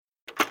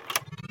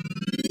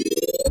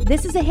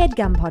This is a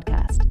HeadGum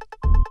podcast.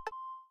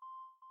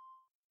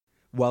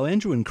 While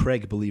Andrew and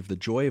Craig believe the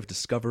joy of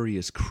discovery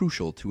is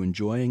crucial to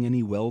enjoying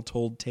any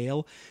well-told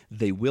tale,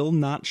 they will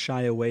not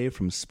shy away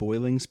from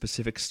spoiling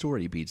specific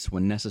story beats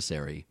when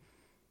necessary.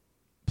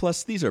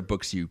 Plus, these are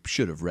books you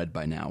should have read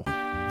by now.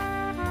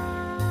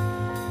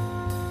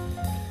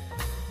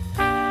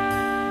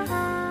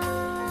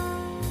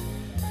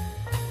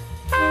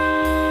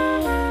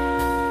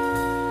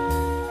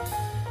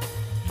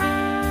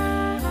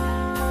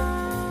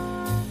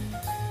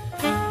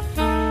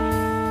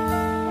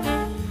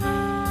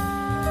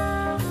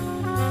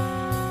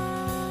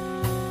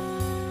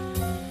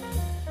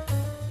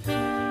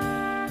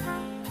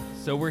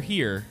 So we're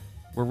here.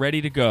 We're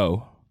ready to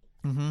go.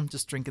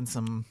 Just drinking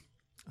some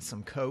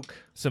Coke,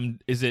 Some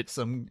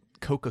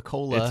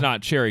Coca-Cola. It's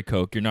not cherry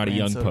Coke. You're not a brand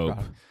young soda pope.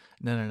 product.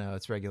 No.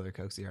 It's regular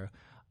Coke Zero.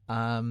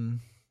 All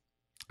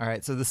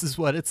right. So this is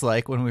what it's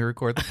like when we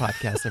record the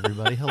podcast.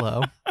 Everybody,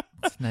 hello.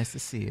 It's nice to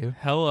see you.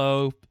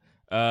 Hello,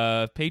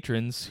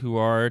 patrons who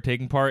are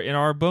taking part in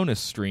our bonus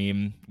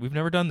stream. We've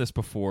never done this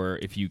before.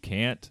 If you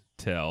can't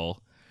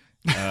tell.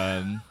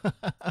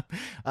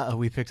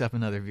 We picked up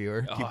another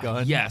viewer. Keep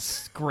going.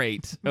 Yes,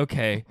 great.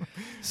 Okay.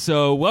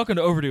 So welcome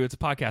to Overdue. It's a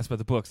podcast about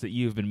the books that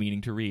you've been meaning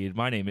to read.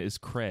 My name is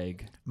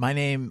Craig. My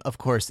name, of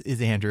course,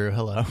 is Andrew.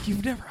 Hello.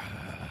 You've never...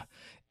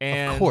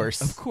 And Of course.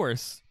 Of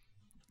course.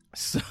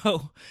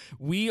 So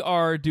we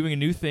are doing a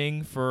new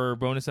thing for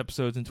bonus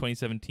episodes in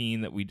 2017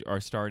 that we are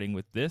starting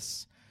with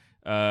this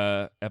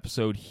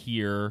episode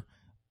here,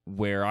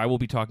 where I will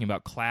be talking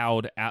about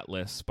Cloud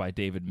Atlas by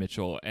David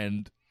Mitchell.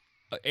 And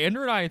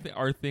Andrew and I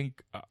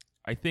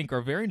think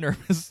are very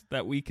nervous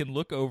that we can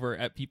look over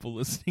at people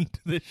listening to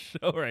this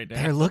show right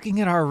now. They're looking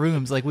at our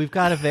rooms like we've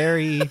got a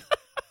very...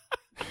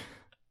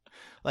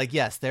 Like,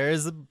 yes, there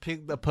is a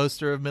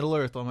poster of Middle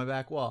Earth on my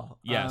back wall.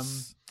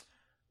 Yes.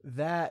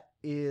 That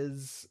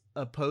is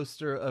a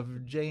poster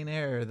of Jane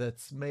Eyre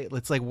that's made.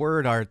 It's like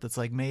word art that's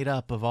like made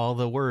up of all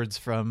the words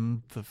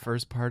from the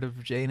first part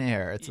of Jane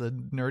Eyre. It's a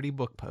nerdy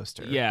book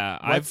poster.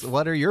 Yeah,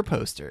 what are your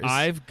posters?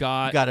 You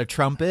got a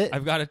trumpet.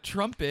 I've got a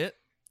trumpet.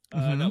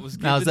 That was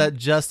now, is given- that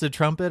just a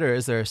trumpet, or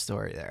is there a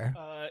story there?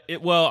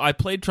 Well, I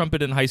played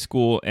trumpet in high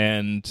school,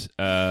 and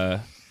my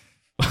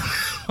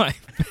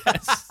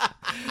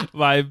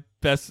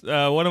best,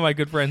 one of my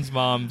good friends'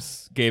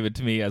 moms gave it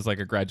to me as like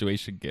a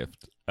graduation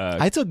gift.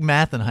 I took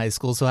math in high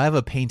school, so I have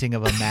a painting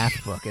of a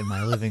math book in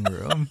my living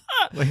room.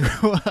 Like,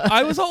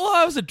 I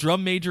was a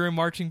drum major in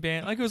marching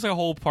band. Like, it was a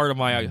whole part of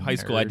my high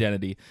school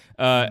identity.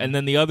 And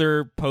then the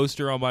other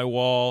poster on my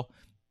wall,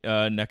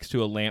 next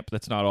to a lamp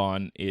that's not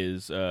on,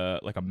 is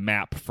like a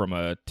map from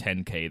a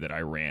 10K that I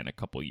ran a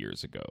couple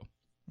years ago.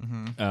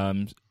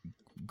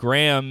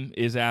 Graham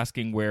is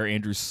asking where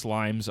Andrew's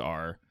slimes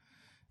are.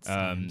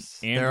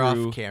 They're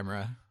off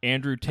camera.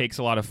 Andrew takes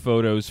a lot of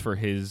photos for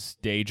his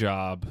day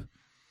job.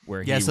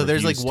 Where he so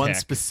there's like reviews one tech.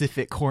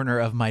 specific corner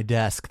of my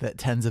desk that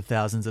tens of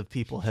thousands of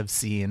people have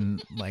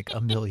seen like a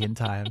million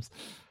times.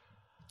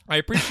 I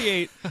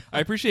appreciate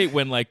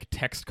when like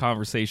text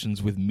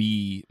conversations with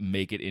me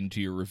make it into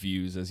your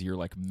reviews as you're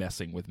like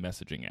messing with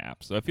messaging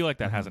apps. So I feel like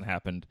that hasn't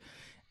happened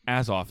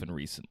as often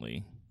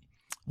recently.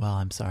 Well,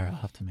 I'm sorry. I'll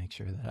have to make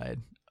sure that I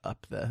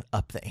up the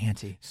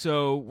ante.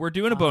 So we're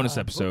doing a bonus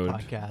episode, book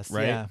podcast,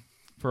 right? Yeah.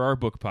 For our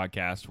book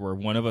podcast, where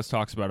one of us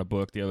talks about a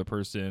book, the other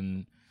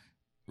person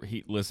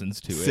he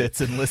listens to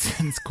Sits and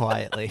listens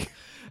quietly.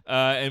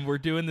 And we're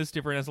doing this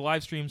different as a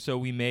live stream, so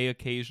we may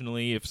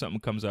occasionally, if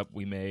something comes up,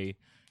 we may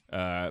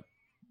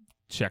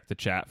check the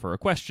chat for a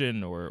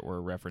question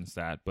or reference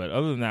that. But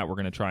other than that, we're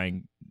going to try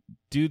and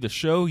do the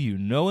show you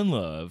know and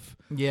love.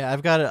 Yeah,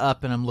 I've got it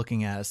up and I'm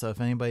looking at it. So if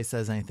anybody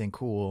says anything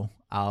cool,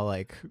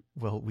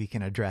 we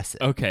can address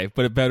it. Okay,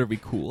 but it better be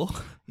cool.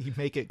 You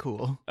make it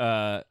cool.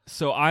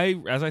 So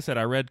as I said,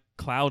 I read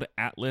Cloud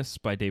Atlas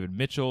by David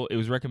Mitchell. It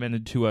was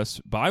recommended to us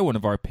by one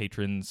of our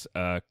patrons,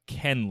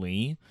 Ken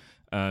Lee.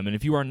 And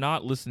if you are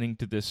not listening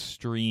to this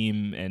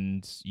stream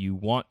and you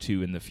want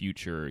to in the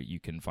future, you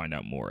can find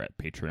out more at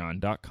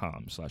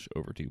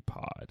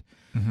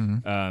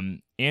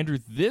patreon.com/overduepod. Andrew,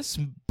 this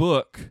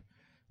book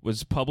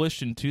was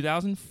published in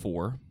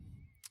 2004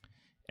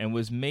 and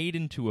was made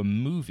into a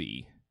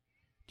movie.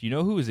 Do you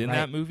know who was in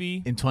that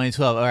movie? In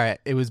 2012. All right.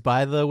 It was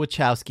by the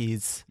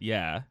Wachowskis.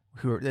 Yeah.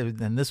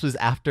 And this was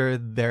after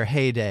their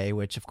heyday,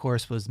 which of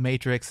course was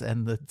Matrix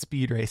and the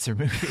Speed Racer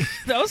movie.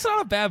 That was not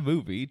a bad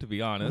movie, to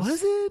be honest.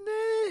 Wasn't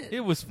it?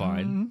 It was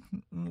fine.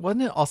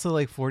 Wasn't it also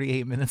like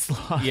 48 minutes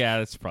long? Yeah,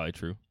 that's probably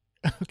true.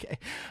 Okay.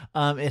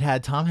 It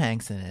had Tom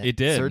Hanks in it. It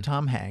did. Sir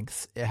Tom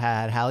Hanks. It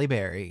had Halle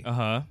Berry.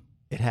 Uh-huh.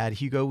 It had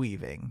Hugo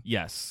Weaving.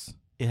 Yes.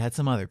 It had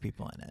some other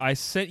people in it. I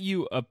sent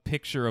you a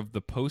picture of the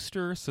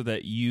poster so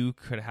that you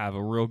could have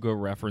a real good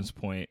reference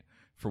point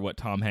for what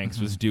Tom Hanks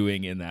was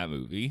doing in that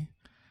movie.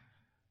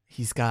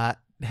 He's got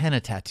henna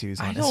tattoos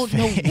on his face. I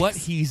don't know what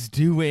he's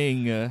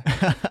doing.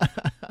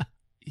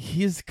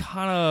 He's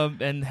kind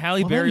of... And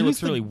Halle Berry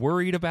looks really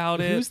worried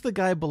about it. Who's the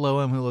guy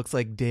below him who looks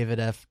like David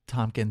F.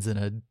 Tompkins in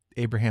a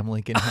Abraham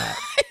Lincoln hat?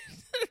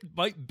 It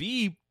might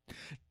be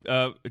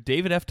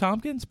David F.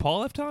 Tompkins?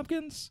 Paul F.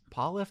 Tompkins?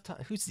 Paul F.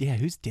 Who's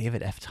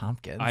David F.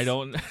 Tompkins? I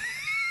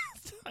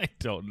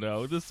don't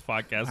know. This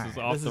podcast is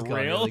off this the is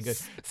going rails. really good.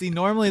 See,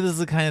 normally this is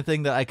the kind of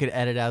thing that I could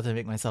edit out to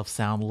make myself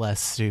sound less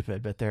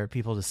stupid, but there are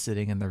people just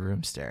sitting in the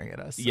room staring at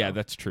us. So. Yeah,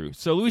 that's true.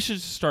 So we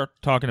should start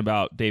talking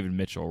about David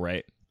Mitchell,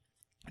 right?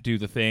 Do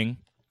the thing.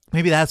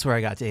 Maybe that's where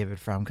I got David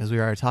from, because we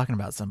were already talking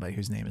about somebody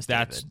whose name is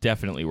That's David.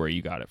 definitely where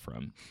you got it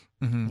from.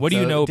 Mm-hmm. What do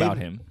you So know David- about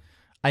him?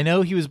 I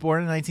know he was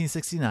born in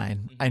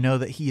 1969. I know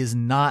that he is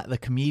not the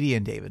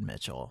comedian David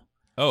Mitchell.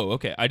 Oh,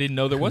 okay. I didn't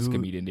know there was a Who-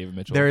 comedian David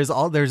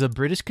Mitchell. There's a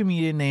British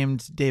comedian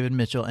named David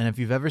Mitchell, and if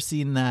you've ever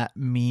seen that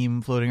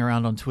meme floating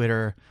around on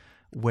Twitter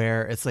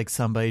where it's like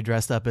somebody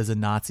dressed up as a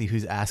Nazi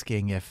who's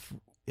asking if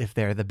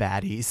they're the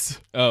baddies,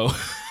 Oh,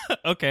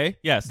 okay.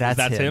 Yes, that's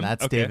him.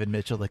 That's Okay. David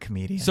Mitchell, the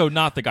comedian. So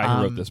not the guy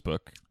who wrote Um, this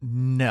book.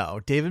 No,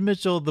 David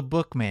Mitchell, the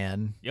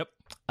bookman, Yep.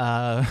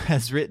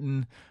 has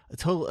written a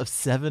total of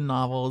 7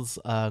 novels.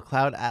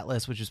 Cloud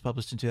Atlas, which was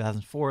published in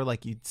 2004,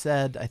 like you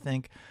said, I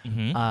think.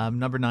 Mm-hmm.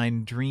 Number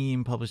 9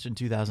 Dream, published in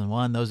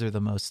 2001. Those are the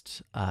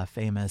most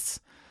famous.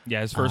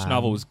 Yeah, his first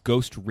novel was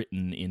Ghost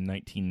Written in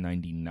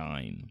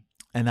 1999.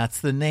 And that's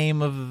the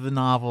name of the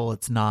novel.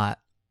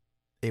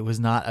 It was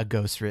not a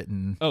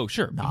ghostwritten Oh,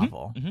 sure.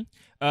 novel.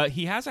 Mm-hmm.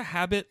 He has a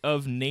habit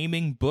of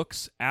naming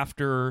books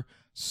after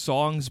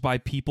songs by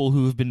people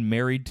who have been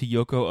married to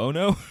Yoko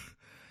Ono.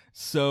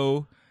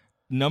 So,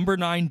 Number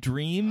 9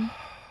 Dream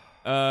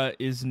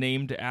is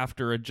named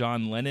after a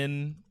John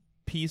Lennon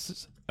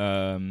piece.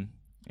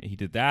 He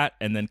did that.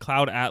 And then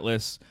Cloud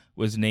Atlas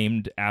was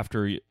named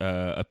after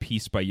a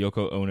piece by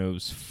Yoko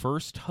Ono's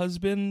first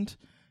husband,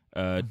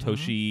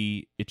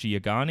 Toshi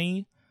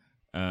Ichigami.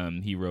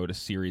 He wrote a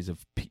series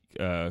of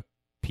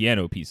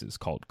piano pieces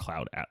called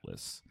Cloud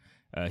Atlas.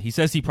 He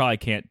says he probably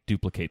can't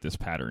duplicate this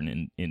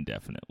pattern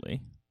indefinitely.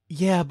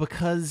 Yeah,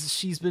 because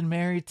she's been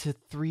married to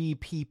 3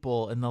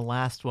 people, and the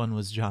last one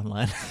was John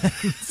Lennon.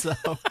 So,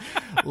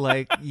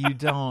 you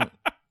don't.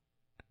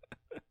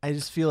 I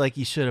just feel like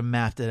you should have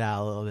mapped it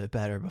out a little bit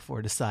better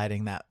before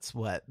deciding that's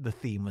what the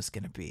theme was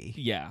going to be.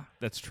 Yeah,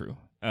 that's true.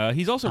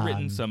 He's also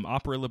written some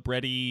opera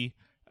libretti.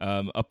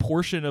 A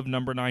portion of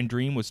Number 9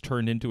 Dream was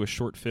turned into a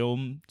short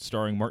film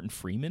starring Martin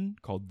Freeman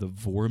called The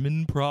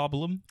Vorman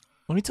Problem.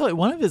 Let me tell you,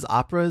 one of his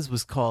operas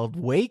was called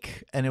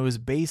Wake, and it was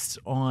based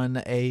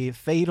on a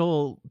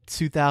fatal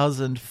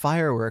 2000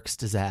 fireworks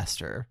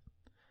disaster.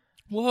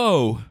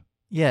 Whoa.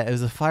 Yeah, it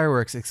was a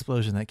fireworks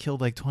explosion that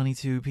killed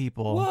 22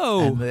 people.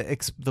 Whoa.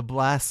 And the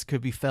blast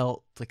could be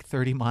felt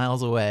 30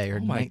 miles away, or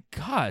Oh my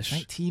gosh.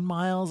 19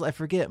 miles. I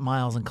forget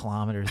miles and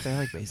kilometers.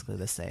 They're basically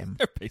the same.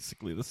 They're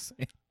basically the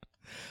same.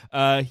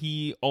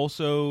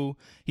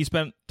 He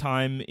spent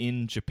time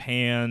in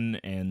Japan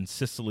and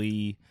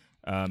Sicily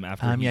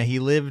after He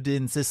lived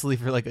in Sicily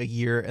for a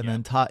year and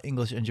then taught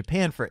English in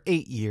Japan for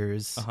 8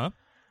 years. Uh-huh.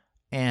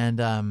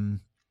 And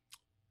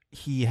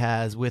he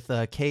has, with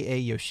K.A.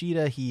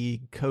 Yoshida,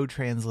 he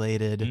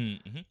co-translated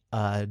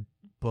Mm-hmm.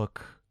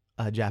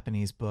 a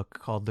Japanese book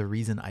called The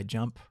Reason I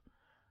Jump.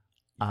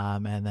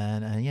 And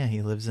then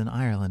he lives in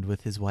Ireland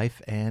with his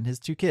wife and his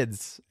 2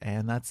 kids,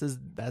 and that's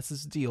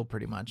his deal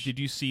pretty much. Did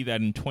you see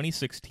that in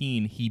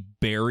 2016 he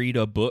buried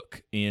a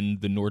book in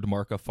the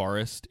Nordmarka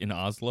forest in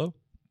Oslo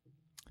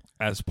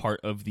as part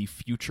of the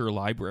Future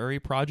Library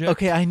Project?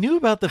 Okay, I knew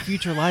about the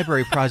Future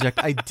Library Project.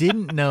 I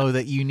didn't know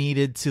that you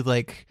needed to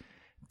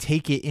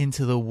take it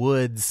into the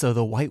woods so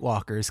the White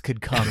Walkers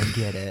could come and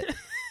get it.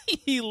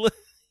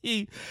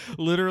 He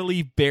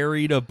literally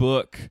buried a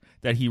book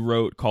that he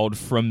wrote called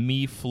 "From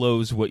Me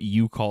Flows What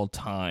You Call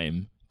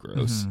Time."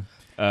 Gross.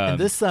 And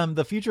this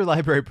the Future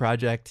Library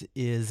Project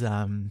is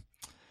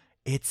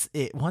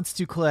it wants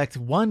to collect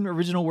one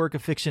original work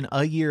of fiction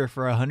a year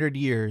for 100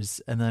 years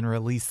and then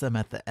release them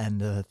at the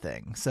end of the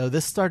thing. So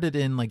this started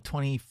in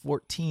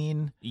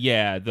 2014.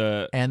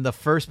 Yeah, And the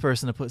first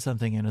person to put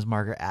something in was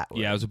Margaret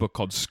Atwood. it was a book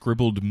called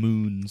Scribbled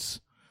Moons.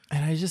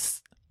 And I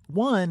just,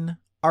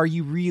 are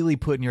you really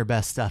putting your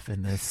best stuff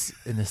in this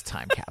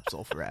time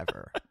capsule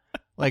forever?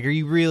 Are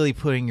you really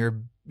putting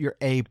your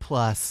A+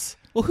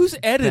 Well, who's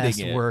editing best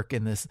it? work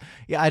in this?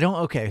 Yeah, I don't.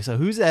 Okay, so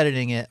who's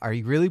editing it? Are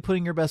you really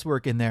putting your best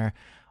work in there?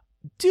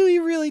 Do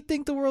you really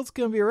think the world's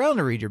going to be around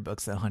to read your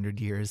books in 100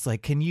 years?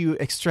 Can you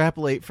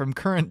extrapolate from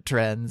current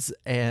trends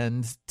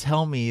and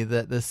tell me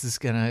that this is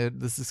gonna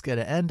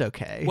end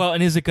okay? Well,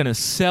 and is it going to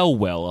sell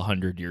well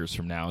 100 years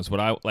from now? Is what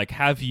I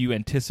have you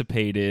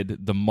anticipated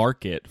the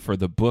market for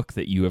the book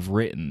that you have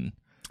written?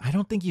 I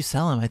don't think you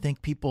sell them. I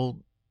think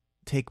people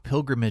take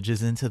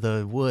pilgrimages into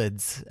the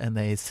woods and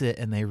they sit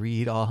and they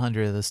read all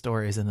 100 of the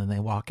stories and then they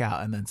walk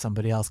out and then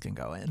somebody else can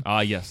go in. Ah,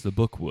 yes, the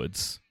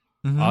Bookwoods.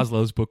 Mhm.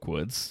 Oslo's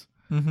Bookwoods.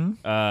 Mm-hmm.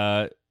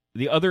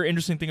 The other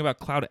interesting thing about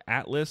Cloud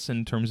Atlas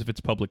in terms of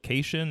its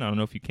publication, I don't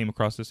know if you came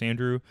across this,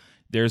 Andrew,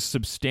 there's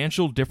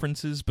substantial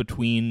differences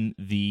between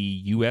the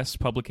U.S.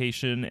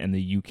 publication and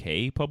the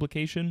U.K.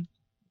 publication.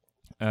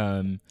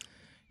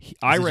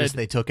 I read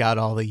they took out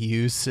all the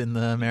use in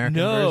the American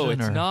version? No,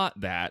 it's or? not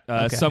that.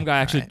 Okay, Some guy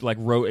actually all right.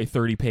 wrote a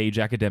 30-page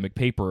academic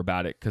paper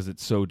about it because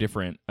it's so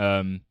different.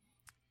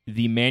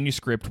 the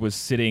manuscript was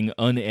sitting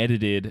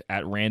unedited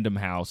at Random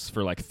House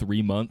for like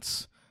 3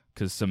 months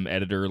because some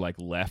editor like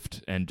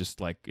left and just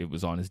like it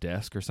was on his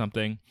desk or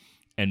something.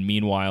 And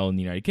meanwhile, in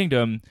the United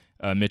Kingdom,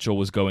 Mitchell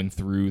was going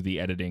through the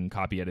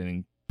copy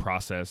editing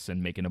process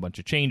and making a bunch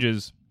of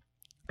changes.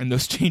 And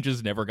those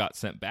changes never got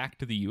sent back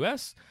to the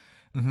U.S.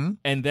 Mm-hmm.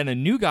 And then a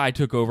new guy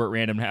took over at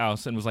Random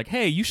House and was like,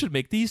 hey, you should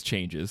make these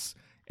changes.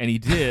 And he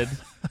did.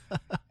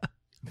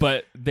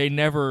 But they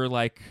never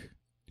like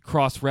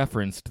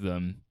cross-referenced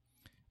them.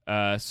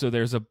 So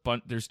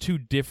there's 2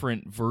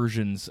 different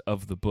versions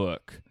of the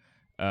book.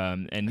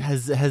 And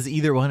has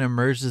either one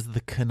emerged as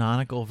the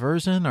canonical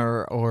version,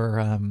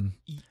 or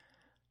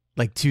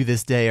like to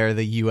this day are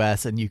the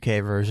U.S. and U.K.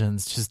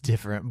 versions just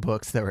different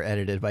books that were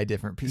edited by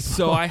different people?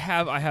 So I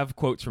have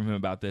quotes from him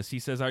about this. He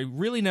says, I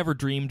really never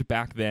dreamed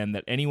back then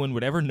that anyone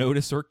would ever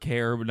notice or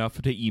care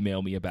enough to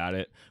email me about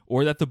it,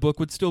 or that the book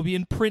would still be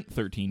in print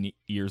 13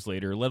 years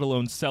later, let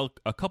alone sell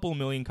a couple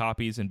million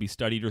copies and be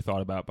studied or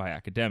thought about by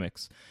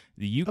academics.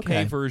 The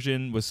UK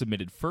version was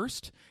submitted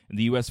first, and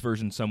the US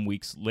version some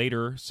weeks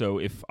later, so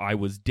if I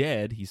was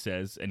dead, he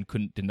says, and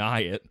couldn't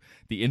deny it,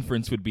 the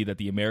inference would be that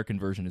the American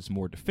version is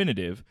more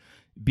definitive.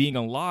 Being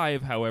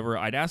alive, however,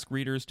 I'd ask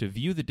readers to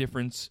view the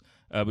difference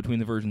between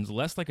the versions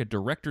less like a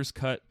director's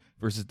cut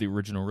versus the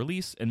original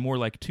release, and more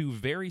like 2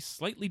 very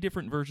slightly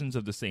different versions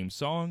of the same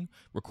song,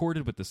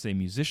 recorded with the same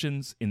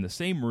musicians, in the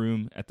same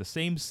room, at the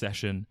same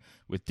session,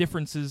 with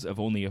differences of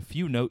only a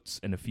few notes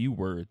and a few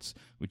words,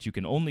 which you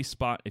can only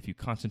spot if you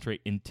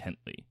concentrate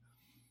intently.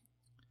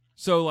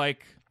 So,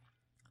 like,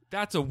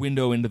 that's a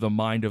window into the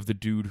mind of the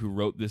dude who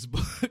wrote this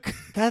book.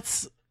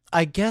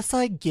 I guess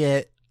I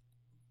get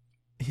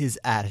his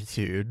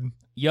attitude.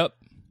 Yep.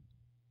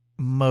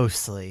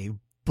 Mostly,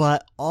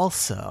 but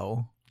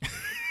also...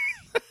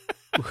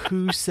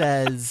 Who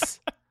says,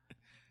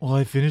 well,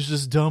 I finished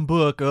this dumb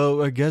book.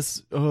 Oh, I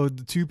guess,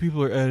 the 2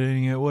 people are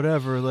editing it,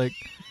 whatever. Like,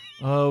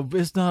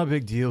 it's not a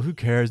big deal. Who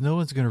cares? No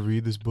one's going to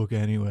read this book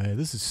anyway.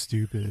 This is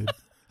stupid.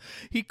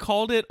 He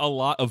called it a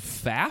lot of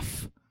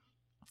faff,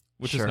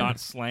 which Sure. is not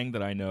slang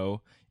that I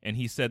know. And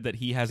he said that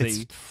he has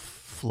It's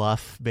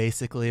fluff,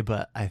 basically,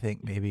 but I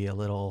think maybe a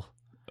little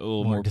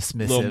more more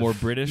dismissive. a little more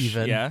British.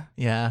 Even. Yeah.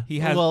 Yeah. He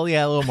has- a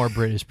little more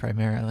British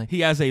primarily.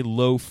 He has a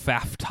low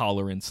faff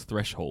tolerance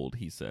threshold,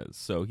 he says.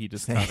 So he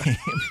just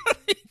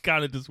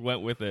kind of just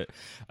went with it.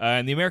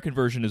 And the American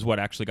version is what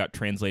actually got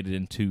translated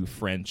into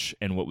French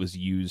and what was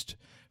used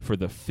for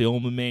the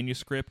film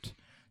manuscript.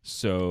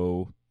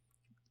 So,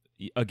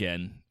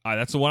 again,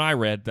 that's the one I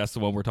read. That's the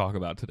one we're talking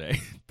about today.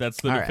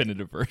 That's the All right.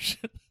 definitive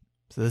version.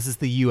 So this is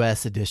the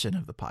U.S. edition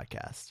of the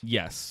podcast.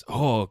 Yes.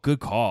 Oh, good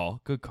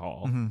call. Good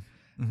call. Mm-hmm.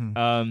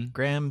 Mm-hmm.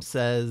 Graham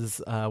says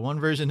one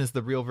version is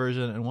the real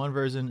version and one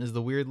version is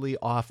the weirdly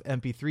off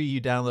MP3 you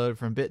downloaded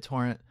from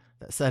BitTorrent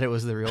that said it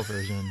was the real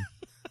version.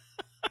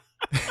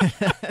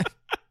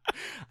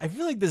 I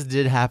feel like this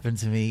did happen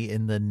to me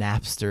in the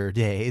Napster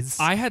days.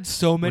 I had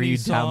so many where you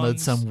download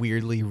songs. some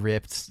weirdly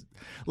ripped,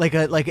 like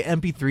an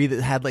MP3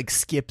 that had like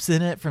skips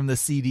in it from the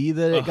CD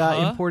that it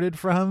got imported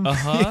from.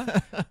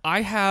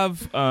 I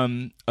have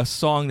a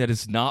song that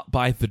is not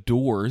by The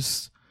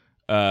Doors.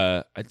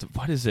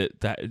 What is it?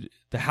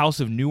 The House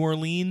of New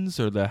Orleans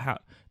or the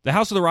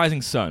House of the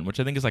Rising Sun, which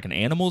I think is like an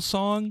Animals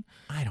song.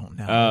 I don't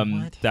know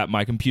what? That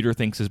my computer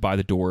thinks is by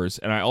The Doors,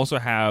 and I also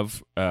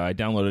have I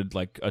downloaded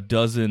like a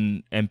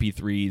dozen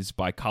MP3s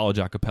by college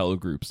a cappella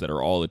groups that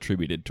are all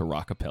attributed to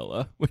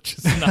Rockapella, which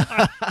is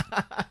not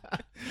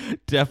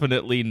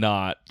definitely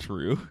not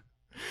true.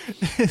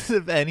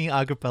 If any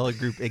a cappella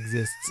group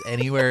exists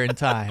anywhere in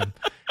time,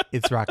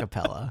 it's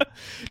Rockapella.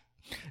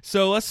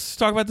 So let's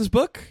talk about this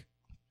book.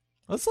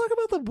 Let's talk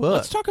about the book.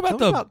 Let's talk about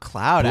about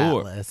Cloud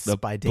book, Atlas the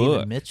by David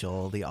book.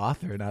 Mitchell, the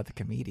author, not the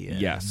comedian.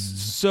 Yes.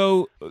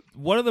 So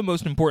one of the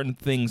most important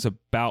things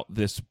about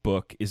this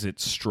book is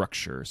its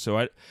structure.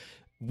 So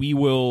we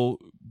will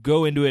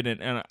go into it,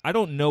 and I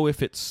don't know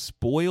if it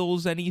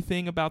spoils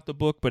anything about the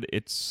book, but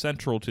it's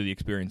central to the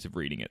experience of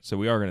reading it. So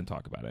we are going to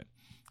talk about it.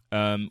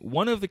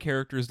 One of the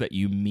characters that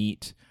you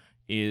meet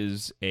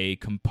is a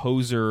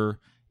composer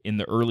in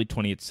the early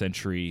 20th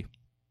century.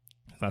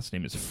 His last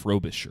name is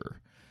Frobisher.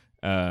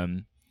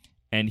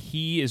 And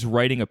he is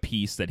writing a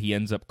piece that he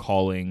ends up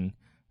calling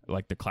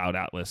like the Cloud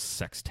Atlas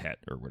Sextet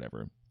or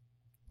whatever.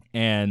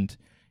 And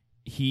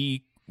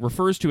he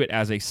refers to it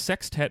as a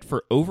sextet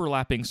for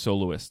overlapping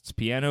soloists,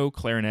 piano,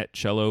 clarinet,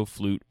 cello,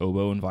 flute,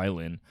 oboe, and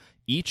violin,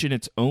 each in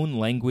its own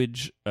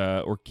language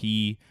or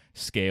key,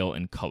 scale,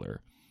 and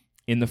color.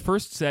 In the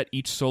first set,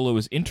 each solo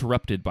is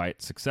interrupted by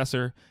its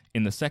successor.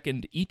 In the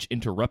second, each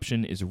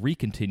interruption is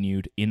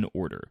recontinued in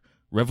order.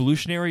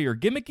 Revolutionary or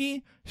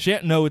gimmicky?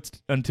 Shan't know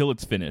until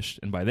it's finished,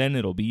 and by then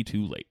it'll be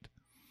too late.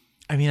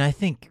 I mean, I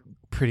think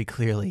pretty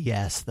clearly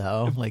yes,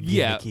 though. Like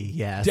gimmicky,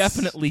 yes.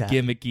 Definitely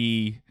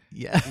gimmicky.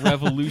 Yeah.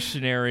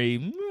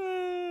 Revolutionary.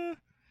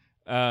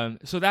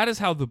 So that is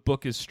how the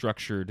book is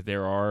structured.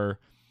 There are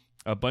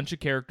a bunch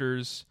of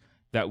characters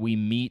that we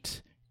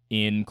meet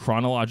in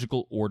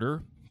chronological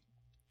order,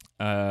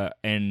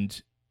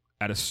 and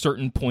at a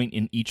certain point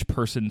in each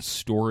person's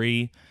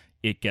story,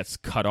 it gets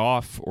cut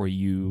off or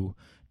you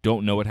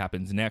don't know what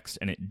happens next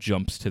and it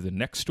jumps to the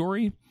next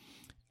story.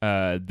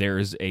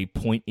 There's a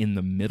point in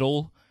the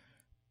middle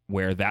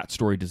where that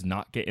story does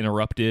not get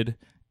interrupted,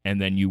 and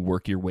then you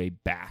work your way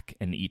back,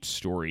 and each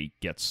story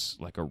gets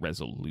like a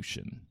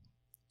resolution.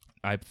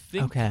 I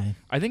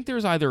think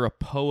there's either a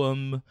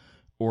poem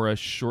or a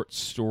short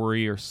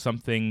story or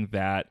something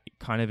that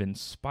kind of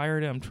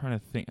inspired it. I'm trying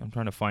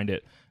to find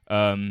it.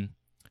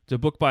 It's a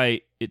book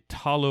by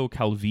Italo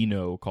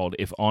Calvino called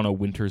 "If on a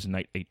Winter's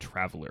Night a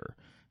Traveler,"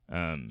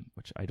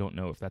 which I don't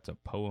know if that's a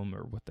poem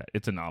or what that.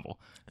 It's a novel.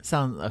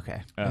 Sounds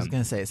okay. I was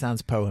gonna say it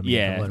sounds poemy.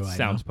 Yeah, what do it I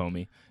sounds know?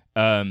 poemy.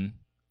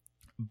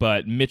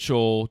 But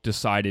Mitchell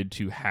decided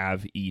to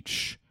have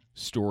each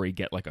story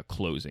get like a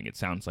closing. It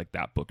sounds like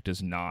that book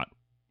does not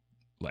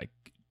like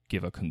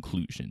give a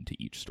conclusion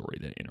to each story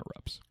that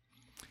interrupts.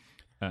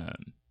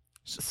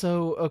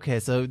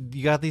 So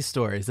you got these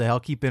stories. They all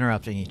keep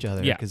interrupting each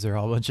other Yeah. because they're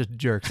all a bunch of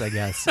jerks, I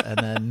guess. And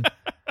then,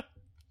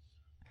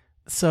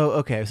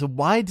 so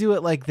why do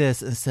it like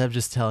this instead of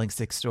just telling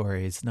 6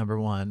 stories? Number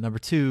one. Number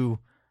two,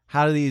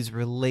 how do these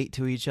relate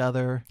to each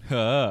other?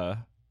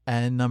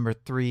 And number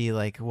three,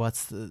 like,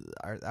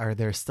 are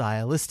there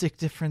stylistic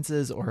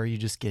differences, or are you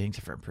just getting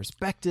different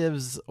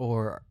perspectives,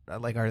 or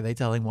like, are they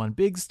telling one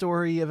big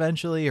story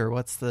eventually, or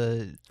what's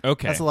the?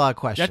 Okay, that's a lot of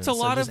questions. That's a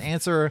lot just of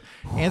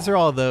answer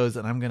all of those,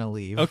 and I'm gonna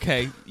leave.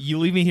 Okay, you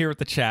leave me here with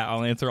the chat.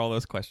 I'll answer all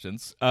those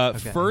questions. Okay.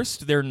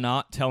 First, they're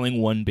not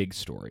telling one big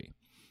story.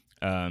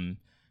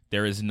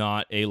 There is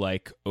not a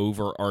like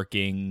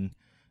overarching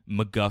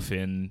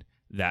MacGuffin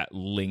that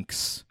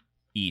links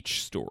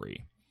each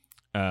story.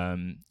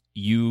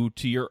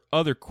 To your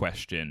other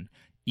question,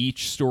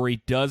 each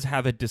story does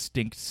have a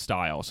distinct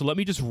style. So let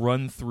me just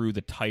run through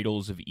the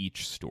titles of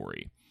each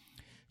story.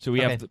 So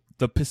we have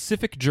the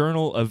Pacific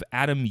Journal of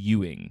Adam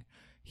Ewing.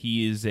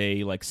 He is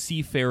a like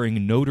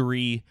seafaring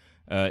notary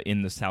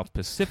in the South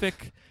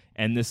Pacific,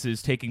 and this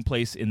is taking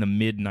place in the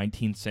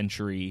mid-19th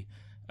century.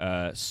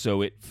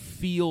 So it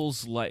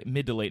feels like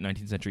mid to late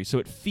 19th century. So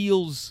it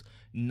feels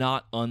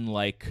not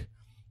unlike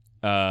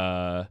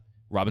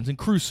Robinson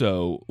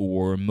Crusoe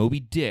or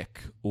Moby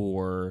Dick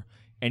or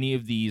any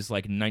of these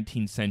like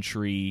 19th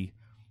century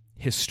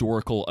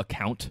historical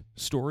account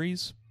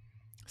stories.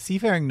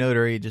 Seafaring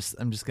notary,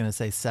 I'm just gonna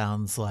say,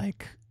 sounds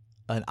like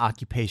an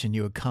occupation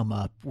you would come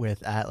up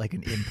with at like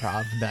an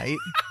improv night.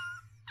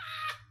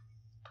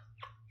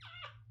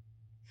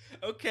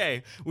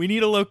 Okay, we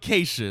need a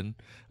location.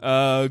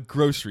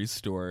 Grocery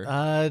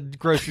store.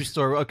 Grocery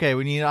store. Okay,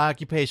 we need an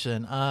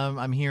occupation.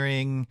 I'm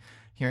hearing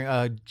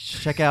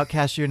check out,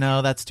 cashier.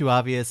 No, that's too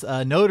obvious.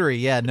 Notary.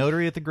 Yeah,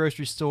 notary at the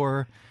grocery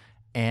store.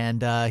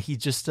 And he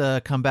just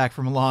come back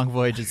from a long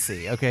voyage at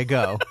sea. Okay,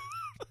 go.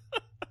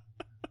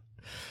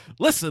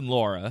 Listen,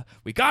 Laura,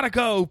 we gotta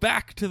go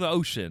back to the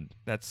ocean.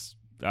 That's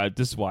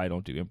this is why I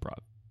don't do improv.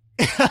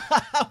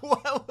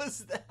 What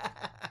was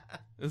that?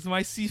 This is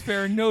my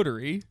seafaring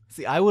notary.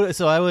 See, I would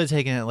have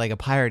taken it like a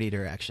piratey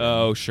direction.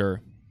 Oh,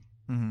 sure.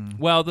 Mm-hmm.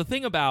 Well, the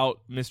thing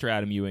about Mr.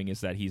 Adam Ewing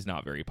is that he's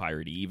not very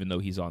piratey, even though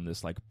he's on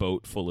this like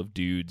boat full of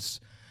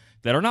dudes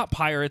that are not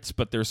pirates,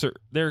 but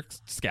they're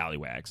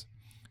scallywags.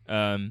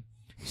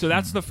 So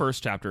that's the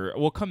first chapter.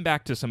 We'll come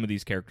back to some of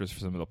these characters for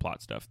some of the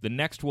plot stuff. The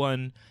next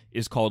one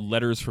is called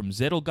Letters from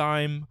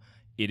Zettelgeim.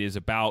 It is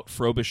about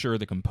Frobisher,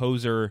 the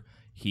composer.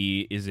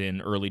 He is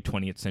in early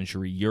 20th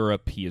century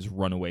Europe. He has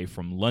run away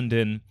from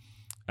London.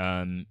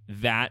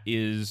 That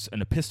is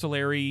an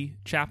epistolary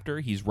chapter.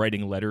 He's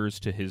writing letters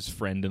to his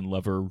friend and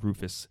lover,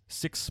 Rufus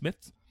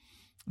Sixsmith.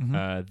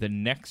 Mm-hmm. The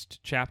next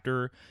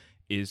chapter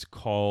is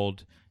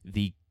called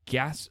the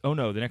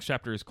next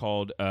chapter is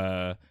called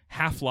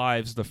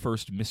Half-Lives, the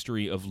First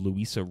Mystery of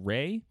Louisa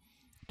Ray.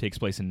 It takes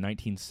place in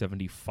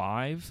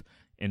 1975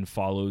 and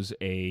follows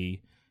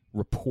a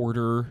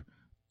reporter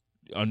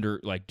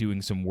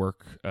doing some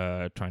work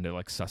trying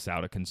to suss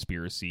out a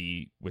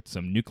conspiracy with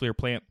some nuclear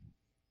plant.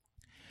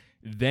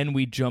 Then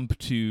we jump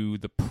to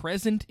the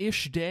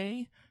present-ish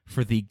day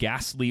for the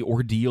ghastly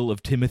ordeal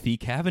of Timothy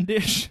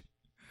Cavendish.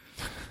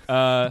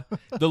 The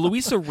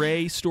Louisa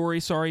Ray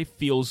story,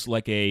 feels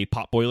like a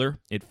potboiler.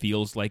 It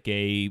feels like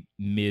a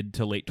mid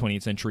to late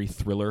 20th century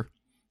thriller.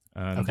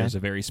 There's a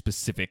very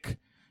specific,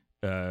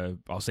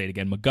 I'll say it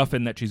again,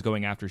 MacGuffin that she's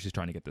going after. She's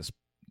trying to get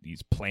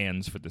these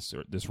plans for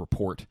this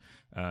report,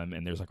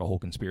 and there's like a whole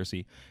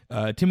conspiracy.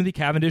 Timothy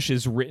Cavendish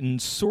is written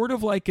sort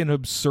of like an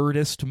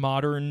absurdist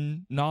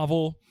modern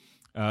novel.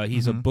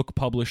 He's a book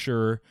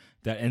publisher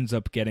that ends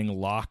up getting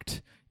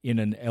locked in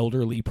an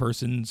elderly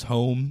person's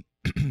home,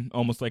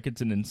 almost like it's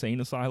an insane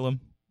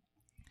asylum.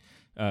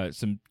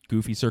 Some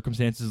goofy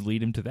circumstances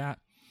lead him to that.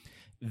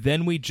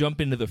 Then we jump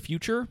into the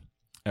future,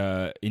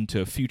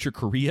 into future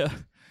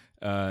Korea,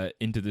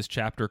 into this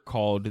chapter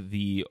called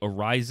The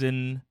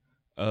Horizon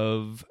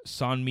of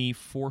Sanmi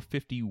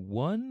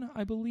 451,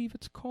 I believe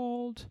it's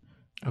called.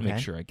 Okay. Make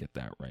sure I get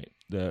that right.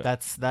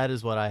 That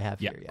is what I have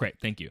here. Yeah, great,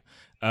 thank you.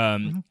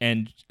 And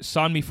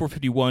Sanmi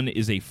 451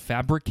 is a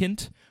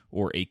fabricant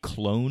or a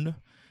clone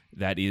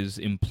that is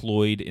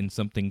employed in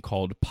something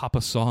called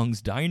Papa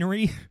Song's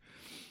Dinery.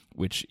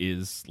 which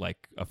is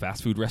like a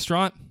fast food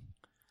restaurant.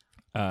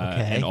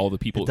 Okay. And all the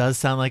people. It does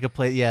sound like a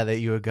place, that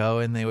you would go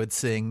and they would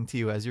sing to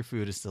you as your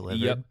food is delivered.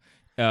 Yep.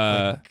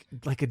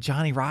 Like a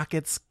Johnny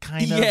Rockets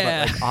kind of,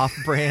 Yeah. but like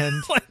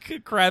off-brand. Like a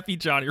crappy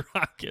Johnny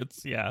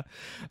Rockets, yeah.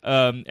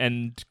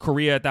 And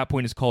Korea at that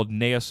point is called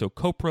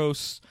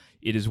Neosokopros.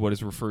 It is what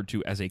is referred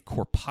to as a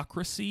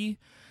corpocracy.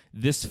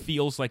 This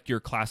feels like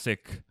your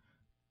classic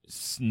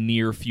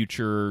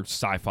near-future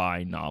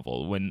sci-fi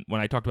novel. When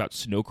I talked about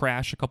Snow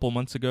Crash a couple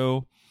months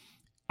ago,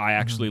 I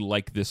actually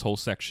like this whole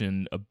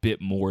section a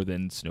bit more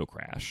than Snow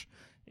Crash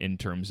in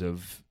terms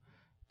of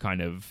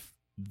kind of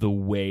the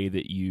way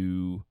that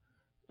you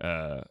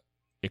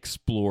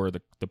explore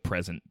the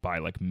present by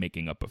like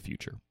making up a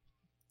future.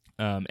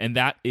 And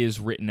that is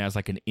written as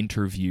like an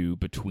interview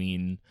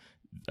between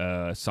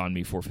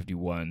Sanmi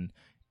 451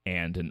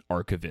 and an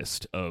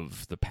archivist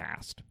of the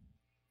past.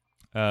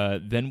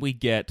 Then we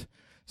get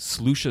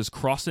Slucha's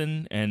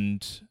Crossin',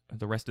 and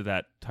the rest of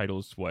that title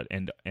is what?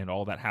 And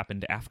all that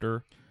happened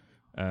after.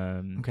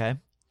 Okay.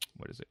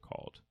 What is it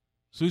called?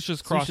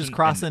 Slucha's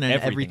Crossin' and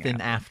everything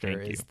after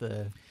Thank you. is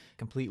the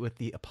complete with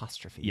the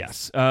apostrophes.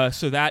 Yes.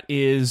 So that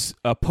is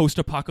a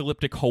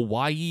post-apocalyptic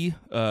Hawaii.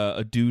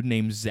 A dude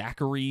named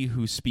Zachary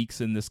who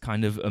speaks in this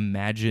kind of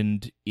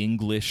imagined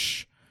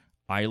English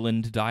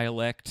island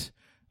dialect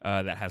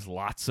that has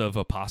lots of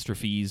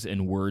apostrophes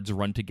and words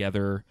run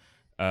together.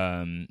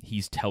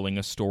 He's telling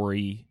a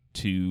story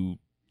to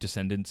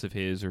descendants of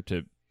his or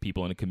to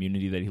people in a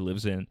community that he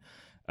lives in.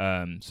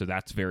 So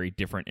that's very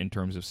different in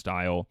terms of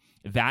style.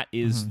 That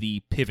is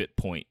the pivot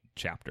point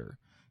chapter.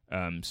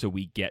 So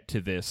we get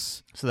to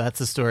this. So that's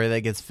the story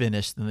that gets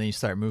finished, and then you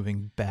start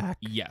moving back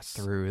Yes.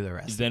 through the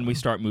rest. Then we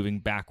start moving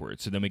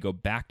backwards. So then we go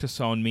back to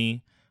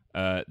Sonmi.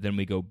 Then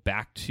we go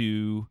back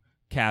to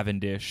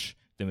Cavendish.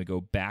 Then we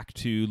go back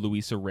to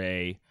Louisa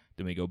Ray.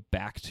 Then we go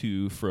back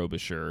to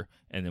Frobisher.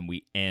 And then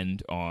we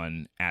end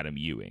on Adam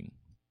Ewing.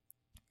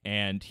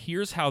 And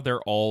here's how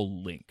they're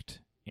all linked,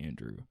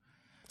 Andrew.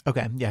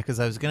 Okay, yeah, because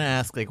I was going to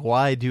ask, like,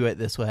 why do it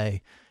this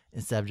way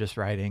instead of just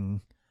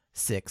writing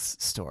 6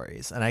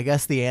 stories? And I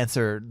guess the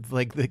answer,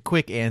 like the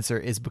quick answer,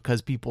 is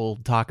because people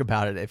talk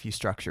about it if you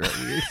structure it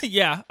weird.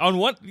 Yeah,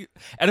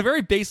 at a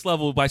very base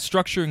level, by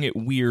structuring it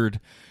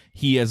weird,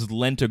 he has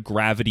lent a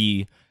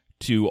gravity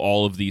to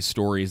all of these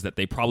stories that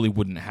they probably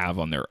wouldn't have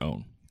on their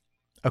own.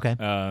 Okay.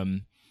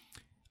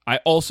 I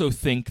also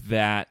think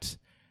that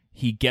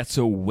he gets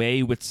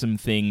away with some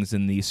things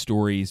in these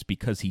stories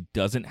because he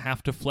doesn't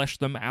have to flesh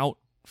them out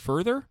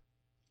further.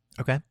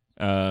 Okay.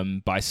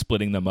 By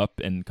splitting them up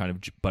and kind of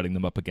butting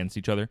them up against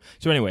each other.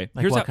 So anyway,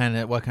 Like here's what kind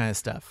of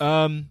stuff?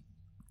 Sorry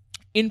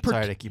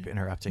to keep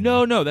interrupting.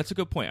 No, that's a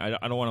good point.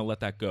 I don't want to let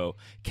that go.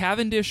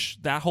 Cavendish,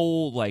 that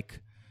whole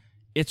like,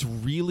 it's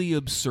really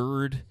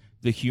absurd,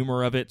 the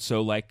humor of it.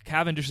 So like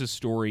Cavendish's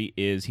story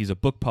is he's a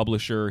book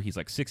publisher. He's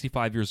like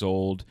 65 years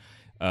old.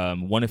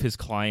 One of his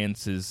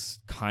clients is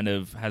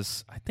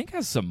has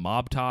some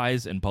mob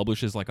ties and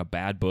publishes like a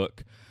bad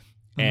book.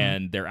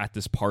 And they're at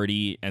this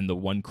party, and the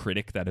one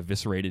critic that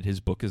eviscerated his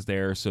book is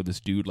there. So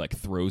this dude like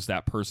throws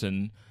that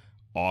person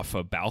off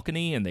a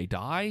balcony, and they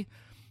die.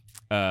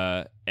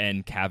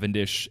 And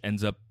Cavendish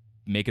ends up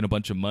making a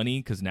bunch of money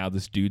because now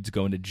this dude's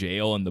going to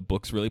jail, and the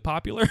book's really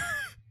popular.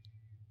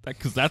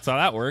 Because that's how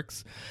that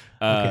works.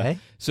 Okay.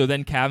 So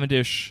then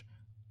Cavendish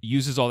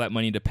uses all that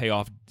money to pay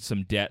off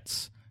some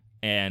debts,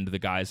 and the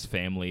guy's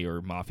family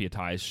or mafia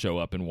ties show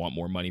up and want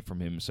more money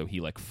from him. So he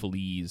like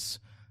flees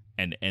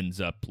and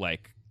ends up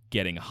like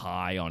getting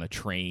high on a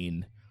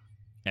train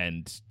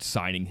and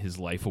signing his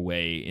life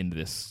away into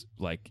this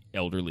like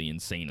elderly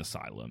insane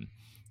asylum.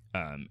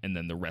 And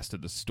then the rest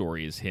of the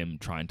story is him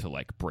trying to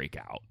like break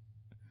out.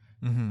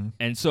 Mm-hmm.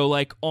 And so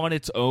like on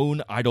its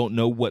own, I don't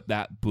know what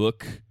that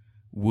book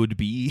would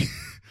be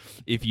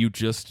if you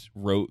just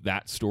wrote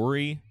that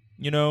story,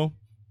 you know?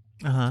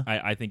 Uh-huh.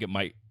 I think it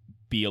might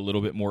be a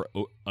little bit more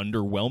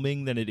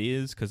underwhelming than it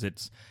is because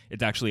it's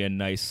actually a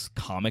nice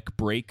comic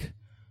break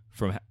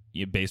from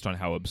based on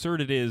how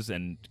absurd it is,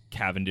 and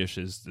Cavendish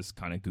is this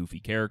kind of goofy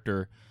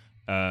character.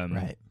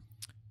 Right.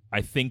 I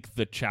think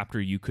the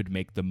chapter you could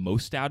make the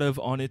most out of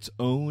on its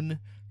own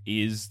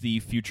is the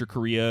Future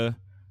Korea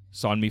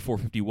Sonmi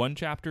 451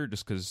 chapter,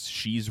 just because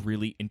she's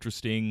really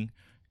interesting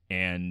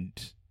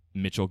and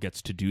Mitchell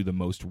gets to do the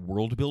most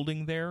world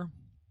building there.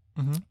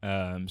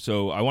 Mm-hmm.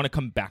 So I want to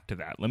come back to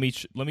that. Let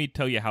me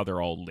tell you how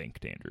they're all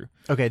linked, Andrew.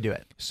 Okay, do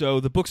it. So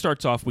the book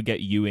starts off, we get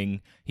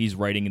Ewing. He's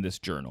writing in this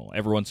journal.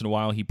 Every once in a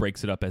while, he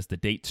breaks it up as the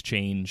dates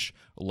change,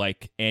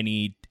 like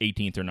any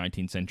 18th or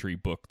 19th century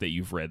book that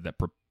you've read that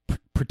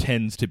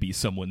pretends to be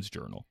someone's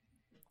journal.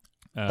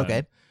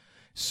 Okay.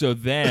 So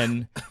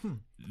then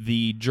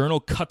the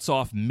journal cuts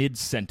off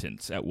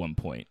mid-sentence at one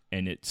point,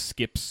 and it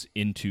skips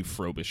into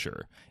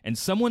Frobisher. And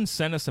someone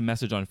sent us a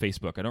message on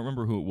Facebook. I don't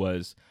remember who it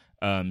was.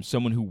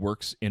 Someone who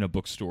works in a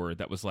bookstore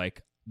that was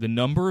like, the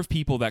number of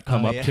people that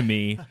come up to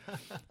me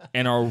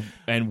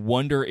and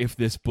wonder if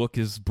this book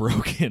is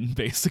broken,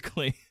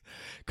 basically,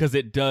 because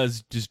it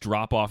does just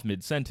drop off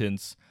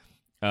mid-sentence.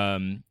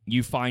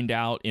 You find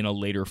out in a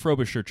later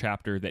Frobisher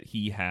chapter that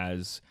he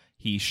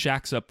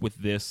shacks up with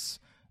this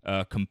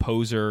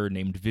composer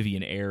named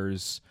Vivian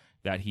Ayres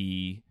that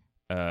he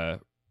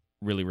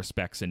really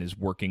respects and is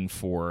working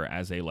for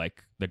as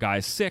the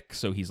guy's sick,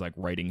 so he's like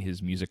writing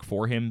his music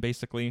for him,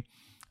 basically.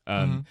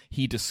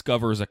 He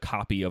discovers a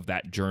copy of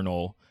that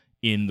journal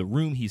in the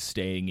room he's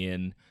staying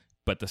in,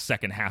 but the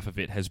second half of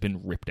it has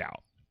been ripped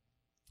out.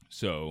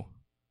 So,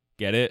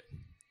 get it?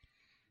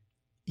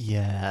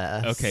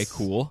 Yes. Okay,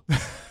 cool.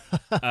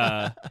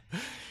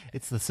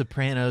 It's the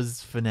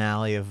Sopranos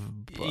finale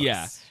of books.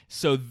 Yeah.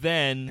 So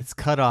then, It's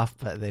cut off,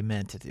 but they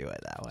meant to do it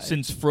that way.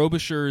 since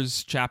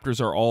Frobisher's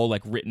chapters are all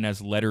like written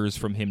as letters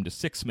from him to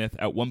Sixsmith,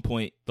 at one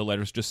point the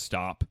letters just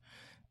stop.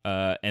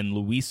 And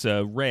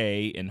Louisa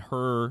Ray, in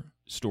her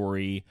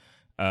story,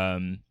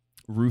 Rufus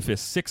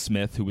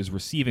Sixsmith, who was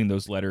receiving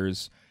those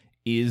letters,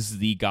 is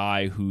the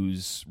guy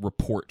whose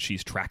report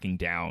she's tracking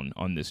down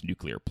on this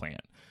nuclear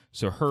plant.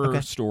 So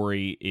her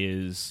story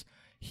is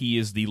he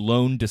is the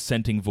lone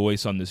dissenting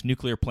voice on this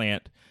nuclear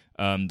plant.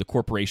 The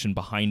corporation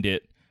behind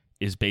it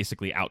is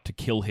basically out to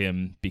kill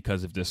him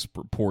because if this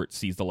report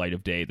sees the light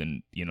of day,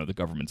 then the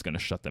government's going to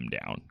shut them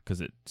down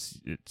because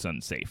it's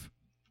unsafe.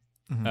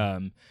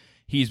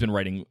 He's been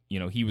writing,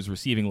 he was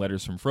receiving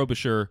letters from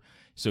Frobisher,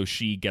 so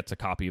she gets a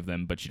copy of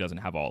them, but she doesn't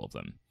have all of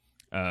them.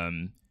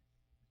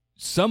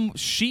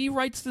 She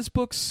writes this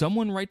book,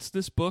 someone writes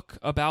this book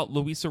about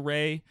Louisa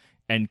Ray,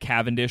 and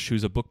Cavendish,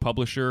 who's a book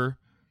publisher,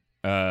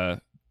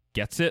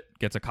 gets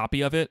a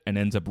copy of it, and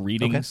ends up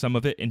reading some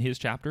of it in his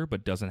chapter,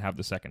 but doesn't have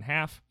the second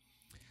half.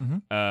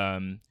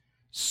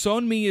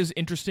 Sonmi is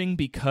interesting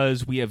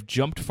because we have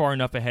jumped far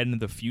enough ahead into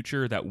the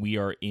future that we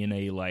are in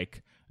a,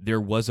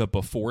 there was a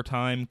before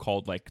time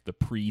called, the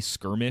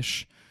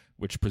pre-skirmish,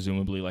 which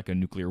presumably, a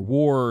nuclear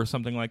war or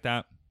something like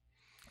that.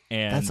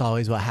 And that's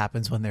always what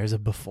happens when there's a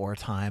before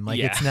time.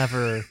 Yeah.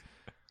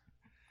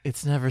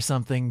 It's never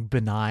something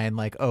benign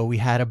like, oh, we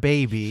had a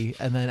baby,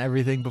 and then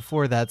everything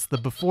before that's the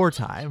before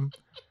time.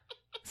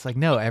 It's like,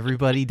 no,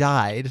 everybody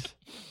died.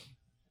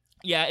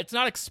 Yeah, it's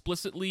not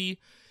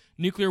explicitly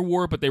nuclear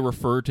war, but they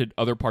refer to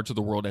other parts of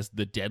the world as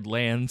the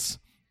Deadlands.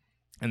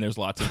 And there's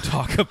lots of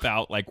talk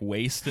about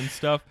waste and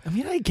stuff. I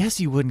mean, I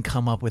guess you wouldn't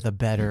come up with a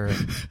better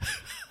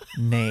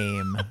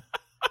name,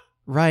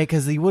 right?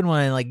 Because you wouldn't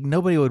want to,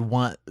 nobody would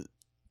want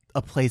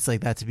a place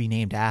like that to be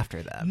named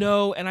after them.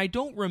 No, and I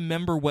don't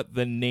remember what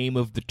the name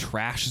of the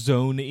trash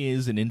zone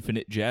is in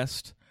Infinite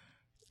Jest,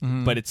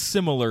 but it's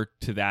similar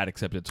to that,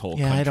 except it's whole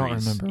countries. I don't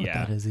remember what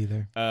that is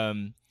either.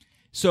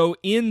 So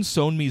in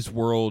Sonmi's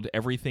world,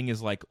 everything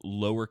is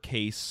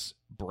lowercase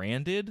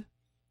branded.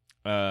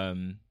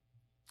 If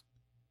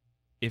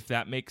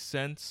that makes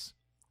sense.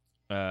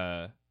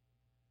 Instead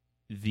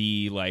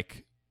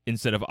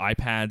of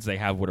iPads, they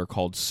have what are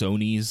called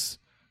Sonys.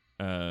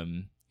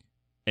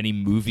 Any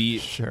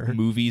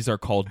movies are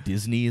called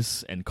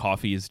Disney's, and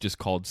coffee is just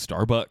called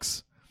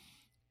Starbucks.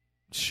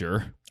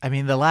 Sure. I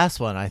mean, the last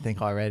one I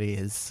think already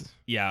is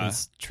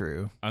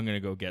true. I'm gonna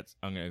go get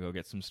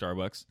some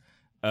Starbucks.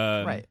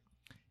 Right.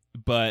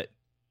 But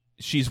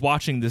she's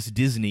watching this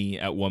Disney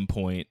at one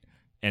point,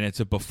 and it's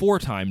a before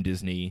time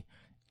Disney,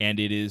 and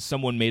it is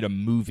someone made a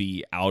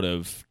movie out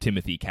of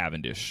Timothy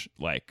Cavendish,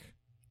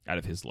 out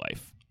of his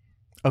life.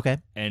 Okay.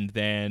 And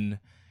then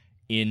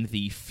in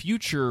the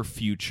future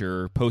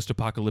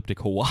post-apocalyptic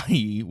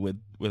Hawaii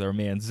with our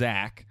man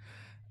Zach,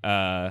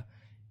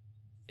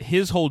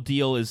 his whole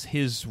deal is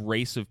his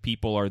race of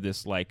people are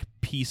this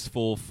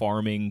peaceful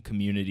farming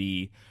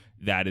community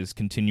that is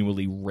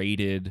continually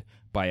raided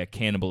by a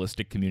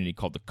cannibalistic community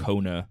called the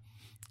Kona.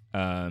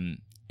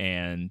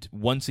 And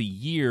once a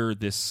year,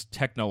 this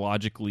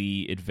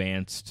technologically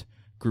advanced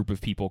group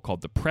of people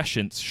called the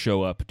Prescients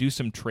show up, do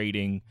some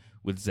trading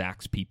with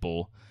Zach's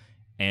people.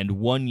 And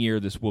one year,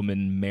 this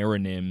woman,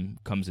 Marinim,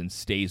 comes and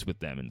stays with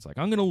them. And it's I'm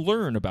going to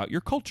learn about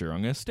your culture.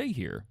 I'm going to stay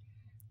here.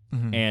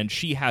 Mm-hmm. And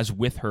she has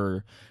with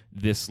her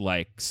this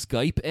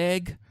Skype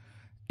egg.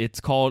 It's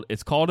called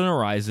an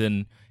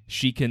Horizon.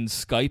 She can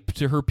Skype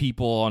to her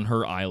people on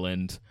her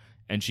island.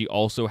 And she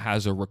also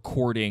has a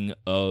recording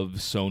of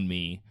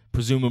Sonmi,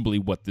 presumably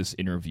what this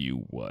interview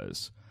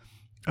was.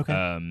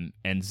 Okay.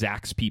 And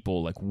Zach's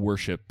people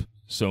worship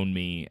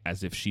Sonmi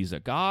as if she's a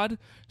god,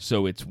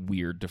 so it's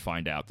weird to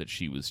find out that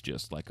she was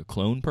just a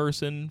clone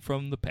person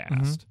from the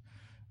past.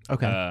 Mm-hmm.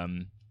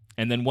 Okay.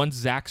 And then once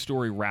Zach's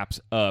story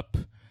wraps up,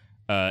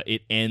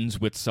 it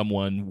ends with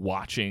someone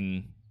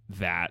watching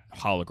that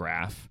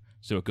holograph,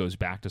 so it goes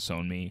back to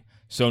Sonmi.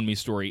 Sonmi's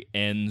story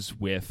ends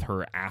with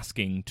her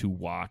asking to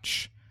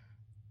watch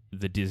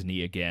the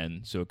Disney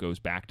again, so it goes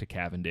back to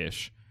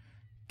Cavendish.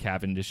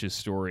 Cavendish's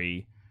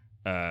story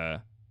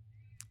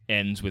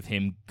ends with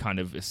him kind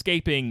of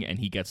escaping, and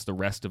he gets the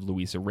rest of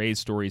Louisa Ray's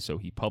story, so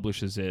he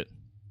publishes it.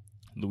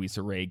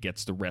 Louisa Ray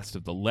gets the rest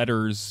of the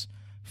letters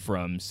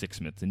from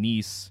Sixsmith to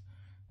Nice.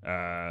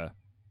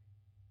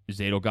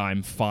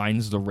 Zadelgeim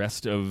finds the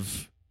rest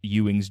of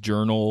Ewing's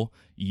journal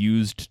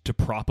used to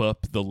prop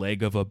up the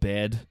leg of a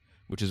bed,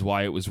 which is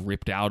why it was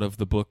ripped out of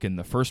the book in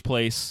the first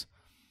place.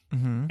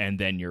 and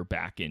then you're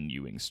back in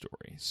Ewing's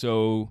story.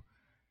 So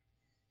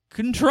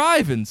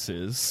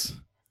contrivances.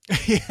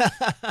 Yeah.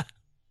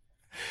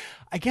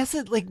 I guess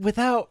it like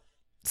without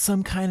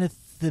some kind of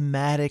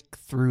thematic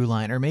through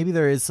line, or maybe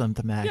there is some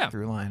thematic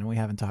through line and we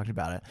haven't talked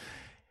about it.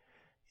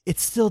 It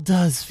still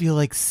does feel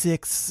like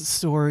 6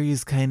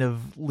 stories kind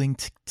of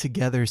linked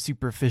together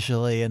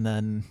superficially, and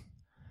then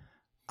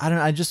I don't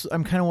know,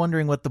 I'm kind of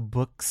wondering what the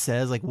book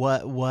says, like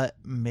what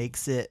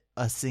makes it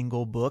a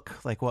single book,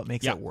 like what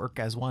makes it work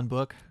as one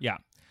book. Yeah.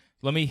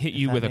 Let me hit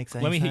you with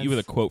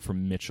a quote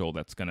from Mitchell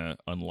that's going to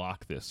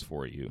unlock this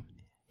for you.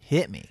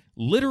 Hit me.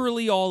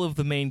 Literally all of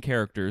the main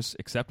characters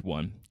except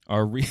one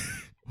are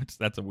which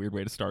that's a weird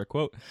way to start a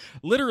quote.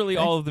 Literally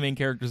all of the main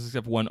characters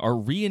except one are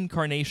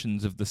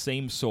reincarnations of the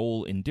same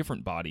soul in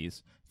different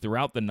bodies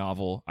throughout the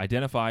novel,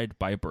 identified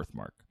by a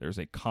birthmark. There's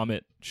a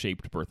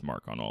comet-shaped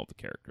birthmark on all of the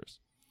characters.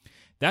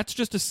 That's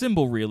just a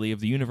symbol, really,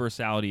 of the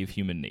universality of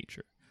human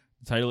nature.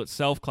 The title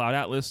itself, Cloud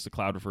Atlas, the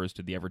cloud refers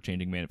to the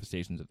ever-changing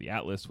manifestations of the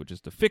Atlas, which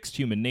is the fixed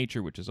human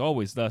nature, which is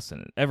always thus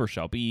and ever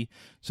shall be.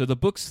 So the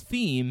book's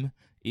theme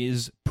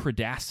is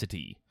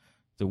predacity,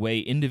 the way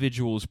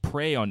individuals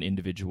prey on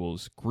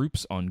individuals,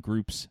 groups on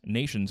groups,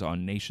 nations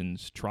on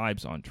nations,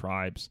 tribes on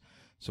tribes.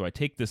 So I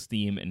take this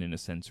theme and, in a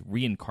sense,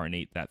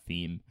 reincarnate that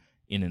theme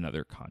in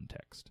another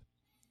context.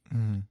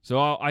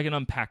 So I can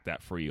unpack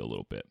that for you a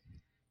little bit.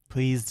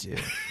 Please do.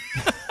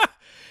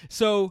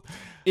 So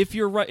if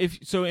you're right,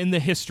 so in the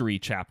history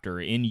chapter,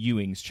 in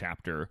Ewing's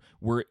chapter,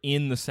 we're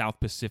in the South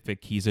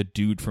Pacific. He's a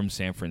dude from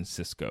San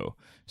Francisco.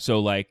 So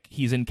like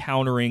he's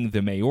encountering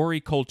the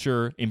Maori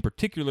culture. In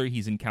particular,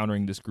 he's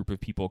encountering this group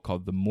of people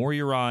called the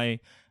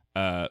Moriori,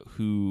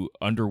 who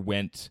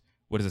underwent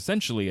what is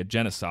essentially a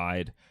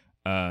genocide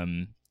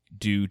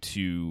due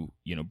to,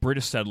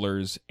 British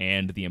settlers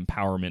and the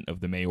empowerment of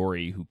the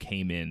Maori, who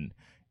came in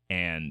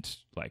and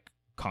like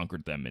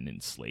conquered them and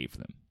enslaved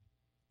them.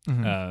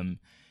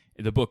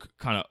 The book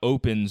kind of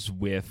opens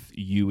with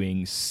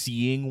Ewing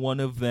seeing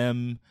one of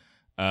them,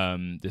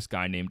 this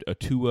guy named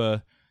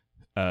Atua,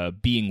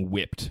 being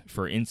whipped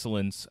for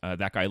insolence.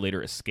 That guy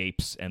later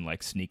escapes and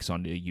like sneaks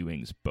onto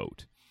Ewing's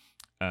boat.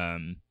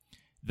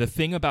 The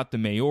thing about the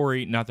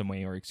Moriori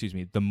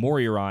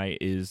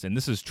is, and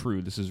this is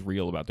true, this is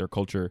real about their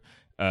culture.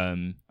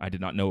 I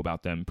did not know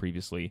about them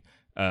previously.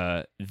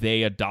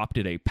 They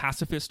adopted a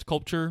pacifist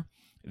culture,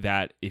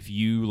 that if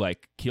you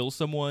like kill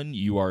someone,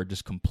 you are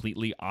just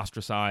completely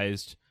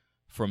ostracized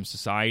from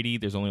society.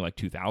 There's only like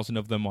 2,000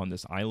 of them on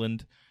this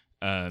island.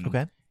 And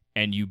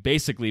you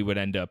basically would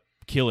end up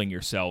killing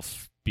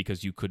yourself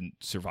because you couldn't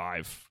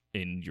survive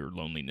in your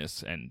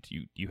loneliness and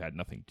you had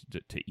nothing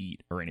to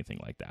eat or anything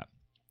like that.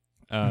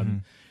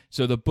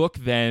 So the book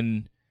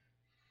then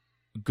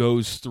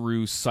goes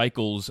through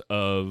cycles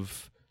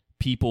of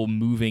people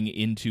moving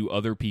into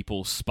other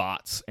people's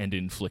spots and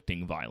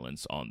inflicting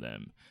violence on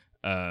them.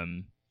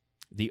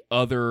 The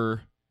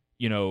other,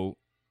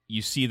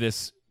 you see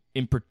this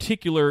in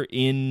particular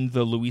in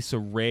the Louisa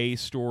Ray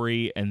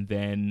story and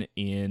then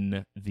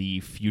in the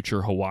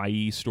Future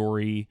Hawaii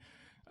story.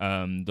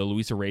 The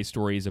Louisa Ray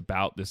story is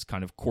about this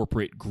kind of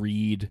corporate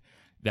greed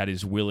that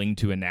is willing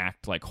to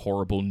enact like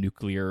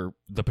the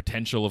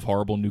potential of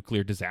horrible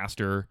nuclear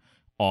disaster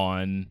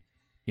on,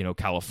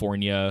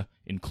 California,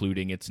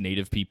 including its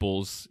native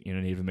peoples,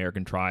 Native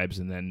American tribes,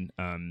 and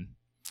then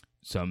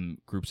some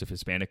groups of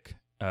Hispanic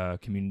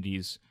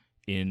communities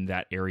in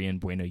that area in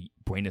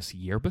Buenos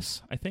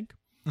Aires, I think,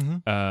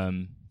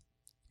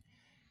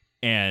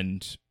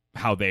 and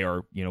how they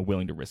are,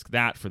 willing to risk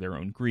that for their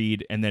own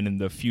greed. And then in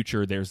the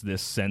future, there's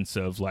this sense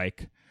of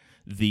like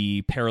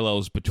the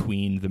parallels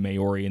between the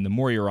Maori and the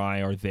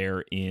Moriori are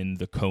there in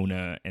the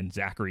Kona and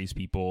Zachary's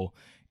people,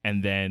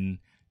 and then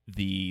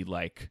the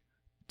like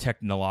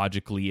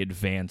technologically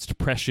advanced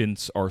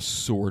prescients are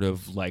sort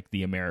of like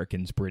the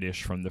Americans,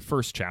 British from the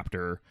first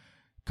chapter,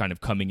 kind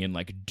of coming in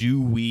like,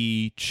 do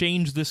we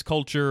change this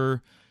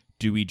culture?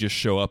 Do we just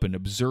show up and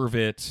observe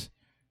it?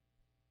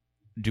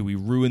 Do we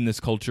ruin this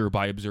culture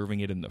by observing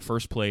it in the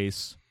first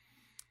place?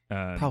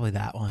 Probably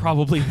that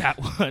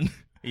one.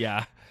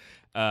 Yeah.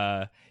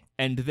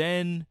 And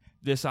then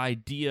this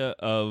idea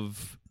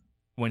of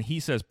when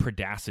he says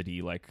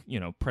predacity, like,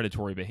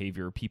 predatory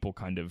behavior, people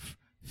kind of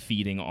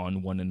feeding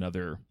on one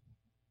another.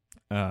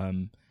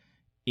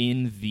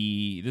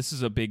 This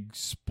is a big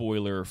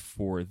spoiler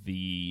for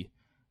the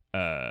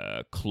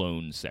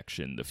clone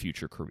section, the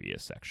Future Korea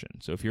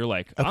section. So if you're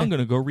like, I'm going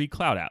to go read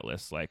Cloud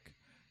Atlas, like,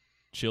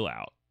 chill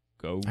out.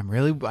 Go. I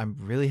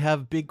really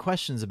have big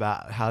questions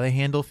about how they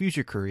handle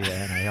Future Korea,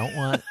 and I don't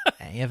want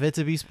any of it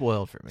to be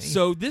spoiled for me.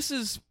 So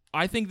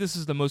I think this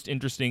is the most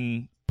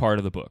interesting part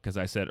of the book, as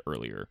I said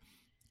earlier.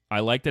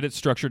 I like that it's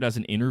structured as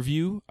an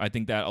interview. I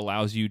think that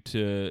allows you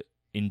to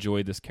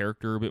enjoy this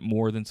character a bit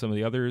more than some of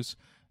the others,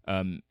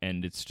 and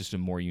it's just a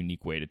more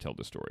unique way to tell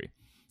the story.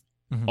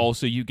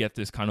 Also, you get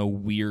this kind of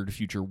weird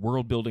future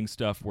world building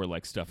stuff where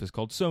like stuff is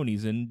called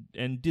Sony's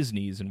and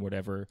Disney's and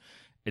whatever.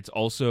 It's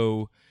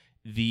also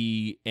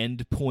the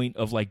end point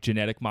of like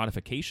genetic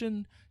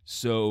modification,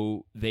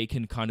 so they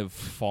can kind of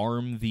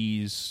farm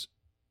these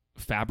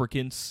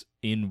fabricants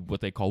in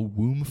what they call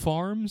womb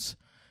farms,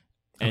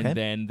 and Okay.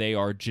 then they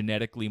are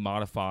genetically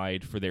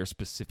modified for their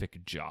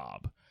specific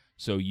job.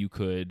 So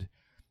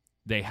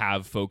they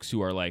have folks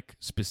who are like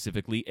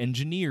specifically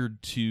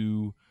engineered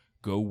to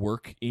go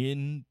work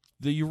in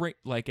the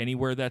like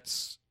anywhere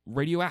that's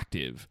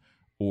radioactive,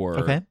 or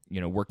Okay.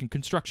 work in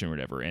construction or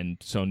whatever. And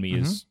Sonmi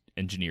is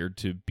engineered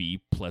to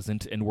be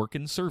pleasant and work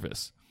in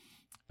service.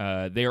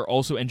 They are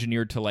also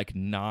engineered to like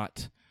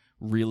not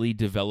really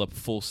develop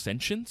full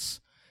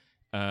sentience.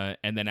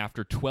 And then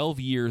after 12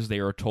 years, they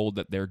are told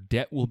that their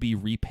debt will be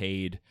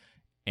repaid,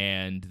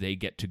 and they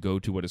get to go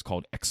to what is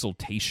called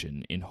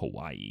exaltation in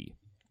Hawaii.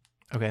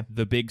 Okay.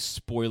 The big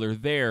spoiler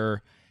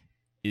there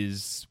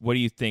is, what do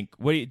you think?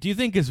 Do you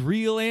think is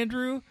real,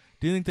 Andrew?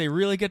 Do you think they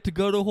really get to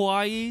go to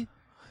Hawaii?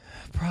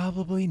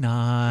 Probably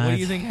not. What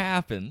do you think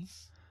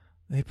happens?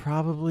 They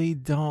probably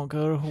don't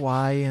go to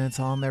Hawaii, and it's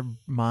on their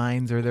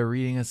minds, or they're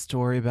reading a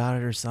story about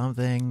it, or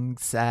something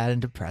sad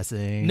and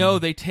depressing. No,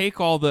 they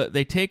take all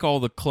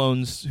the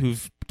clones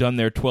who've done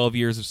their 12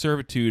 years of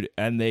servitude,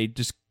 and they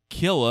just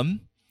kill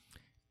them,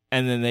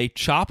 and then they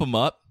chop them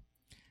up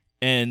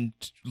and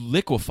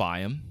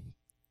liquefy them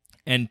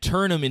and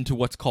turn them into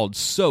what's called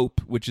soap,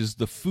 which is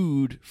the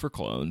food for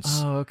clones.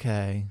 Oh,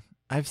 okay.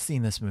 I've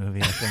seen this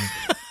movie, I think.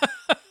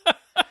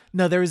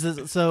 No, there was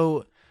this,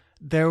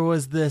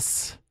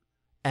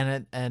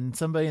 and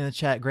somebody in the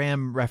chat,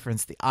 Graham,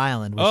 referenced The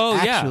Island, which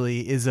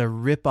actually is a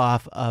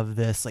ripoff of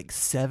this like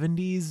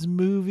 70s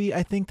movie,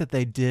 I think, that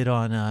they did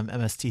on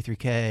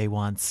MST3K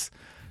once,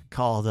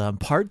 called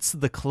Parts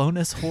of the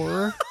Clonus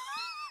Horror.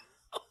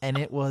 And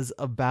it was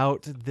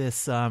about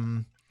this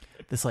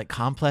like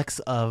complex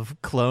of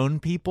clone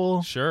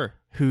people. Sure.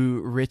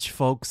 Who rich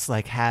folks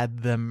like had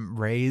them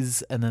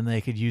raise, and then they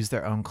could use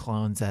their own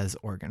clones as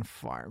organ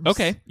farms.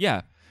 Okay,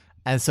 yeah.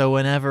 And so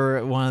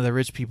whenever one of the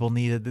rich people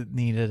needed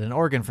an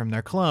organ from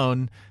their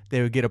clone,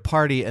 they would get a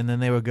party, and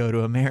then they would go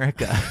to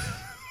America.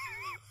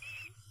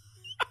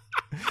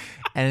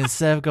 And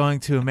instead of going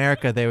to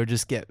America, they would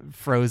just get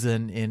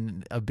frozen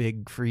in a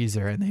big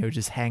freezer, and they would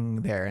just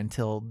hang there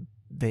until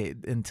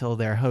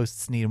their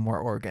hosts needed more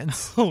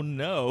organs. Oh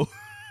no.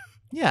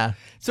 Yeah.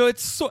 So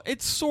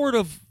it's sort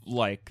of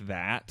like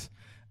that.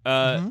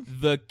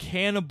 The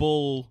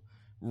cannibal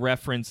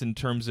reference in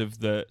terms of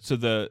the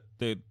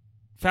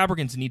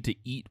fabricants need to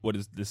eat what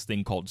is this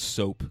thing called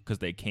soap, because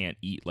they can't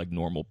eat like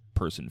normal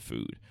person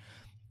food,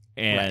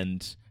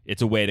 and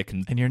it's a way to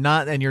and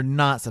you're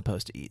not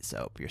supposed to eat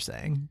soap. You're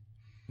saying?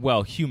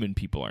 Well, human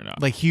people are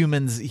not. Like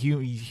humans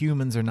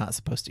are not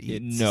supposed to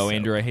eat. No, soap.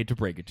 Andrew, I hate to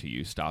break it to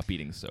you. Stop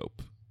eating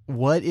soap.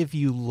 What if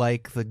you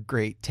like the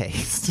great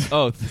taste?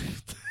 Oh.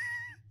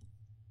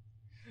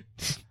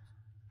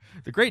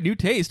 The great new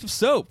taste of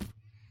soap.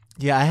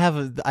 Yeah, I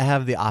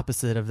have the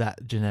opposite of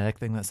that genetic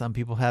thing that some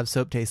people have.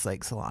 Soap tastes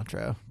like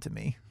cilantro to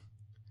me.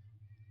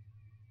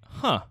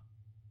 Huh.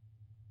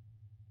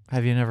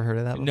 Have you never heard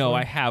of that before? No,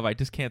 I have. I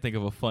just can't think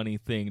of a funny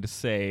thing to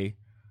say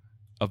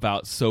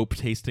about soap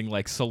tasting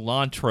like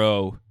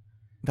cilantro.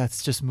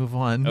 Let's just move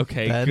on.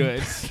 Okay, then.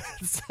 good.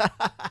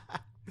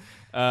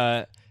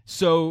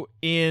 So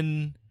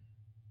in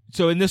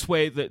this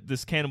way,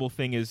 this cannibal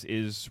thing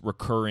is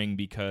recurring,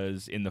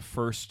 because in the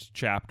first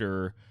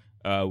chapter,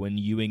 when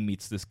Ewing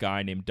meets this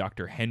guy named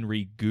Dr.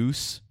 Henry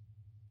Goose,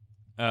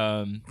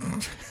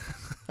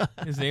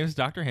 his name is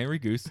Dr. Henry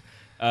Goose,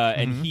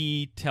 and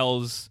he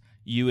tells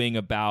Ewing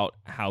about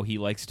how he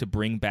likes to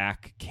bring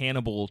back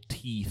cannibal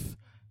teeth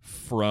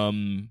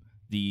from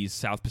these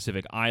South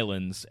Pacific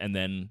islands and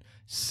then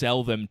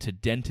sell them to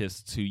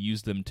dentists who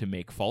use them to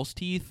make false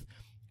teeth,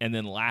 and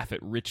then laugh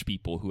at rich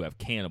people who have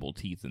cannibal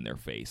teeth in their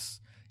face.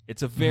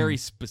 It's a very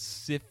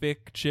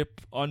specific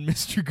chip on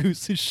Mr.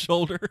 Goose's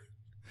shoulder.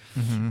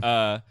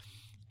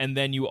 And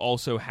then you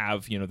also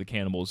have, the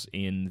cannibals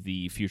in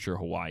the future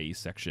Hawaii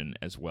section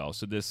as well.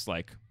 So this,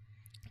 like,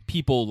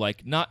 people,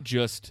 like, not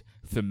just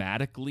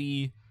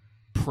thematically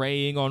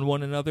preying on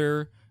one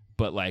another,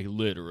 but, like,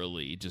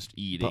 literally just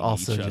eating but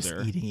also each other.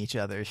 just eating each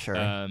other, sure.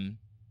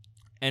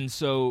 And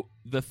so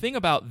the thing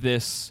about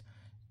this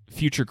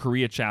future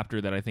Korea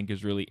chapter that I think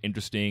is really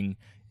interesting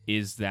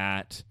is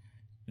that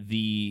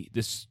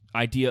this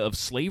idea of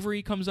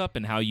slavery comes up,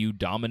 and how you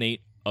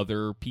dominate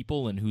other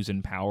people and who's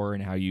in power,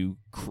 and how you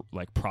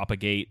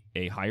propagate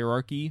a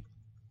hierarchy.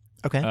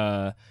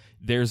 Okay.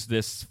 There's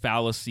this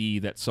fallacy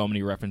that so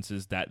many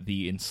references that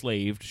the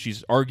enslaved,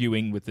 she's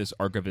arguing with this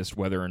archivist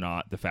whether or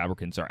not the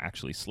fabricants are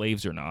actually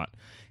slaves or not,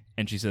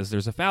 and she says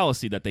there's a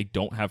fallacy that they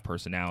don't have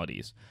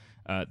personalities.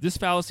 This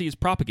fallacy is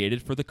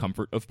propagated for the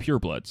comfort of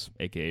purebloods,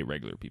 aka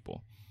regular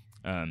people.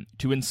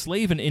 To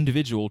enslave an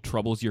individual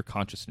troubles your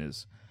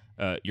consciences,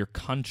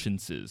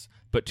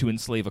 but to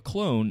enslave a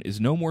clone is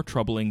no more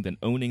troubling than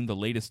owning the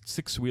latest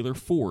six-wheeler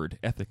Ford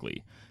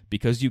ethically.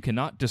 Because you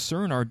cannot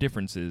discern our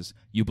differences,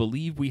 you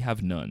believe we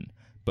have none.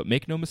 But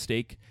make no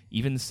mistake,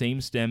 even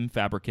same-stem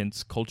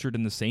fabricants cultured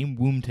in the same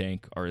womb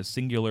tank are as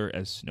singular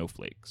as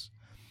snowflakes.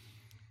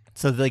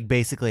 So, like,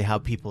 basically how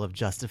people have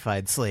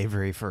justified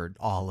slavery for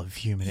all of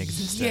human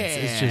existence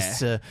is just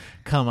to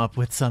come up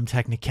with some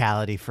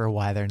technicality for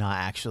why they're not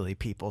actually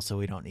people, so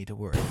we don't need to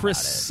worry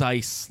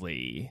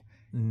Precisely. about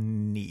it.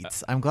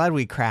 Neat. I'm glad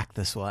we cracked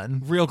this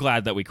one. Real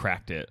glad that we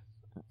cracked it.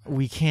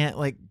 We can't,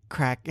 like,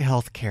 crack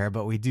healthcare,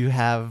 but we do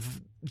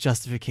have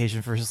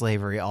justification for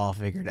slavery all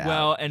figured out.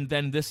 Well, and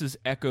then this is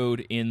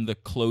echoed in the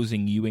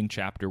closing Ewing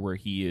chapter where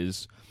he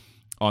is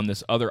on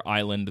this other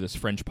island, this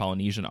French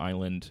Polynesian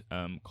island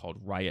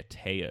called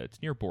Raiatea.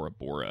 It's near Bora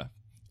Bora,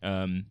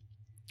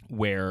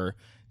 where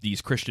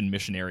these Christian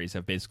missionaries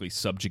have basically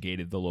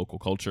subjugated the local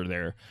culture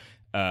there.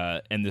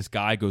 And this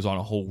guy goes on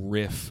a whole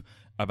riff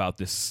about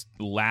this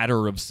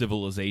ladder of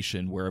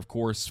civilization where, of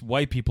course,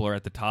 white people are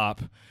at the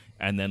top,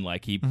 and then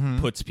like he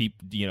puts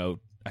people, you know,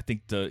 I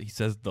think he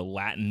says the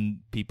Latin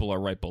people are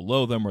right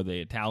below them, or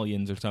the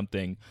Italians or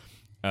something.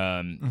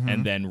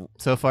 And then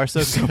so far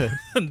so good.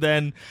 And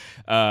then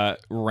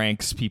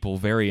ranks people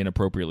very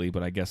inappropriately,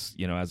 but I guess,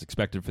 you know, as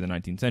expected for the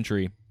 19th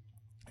century.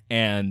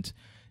 And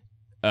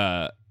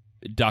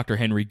Dr.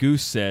 Henry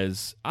Goose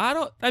says,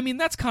 I mean,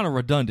 that's kind of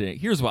redundant.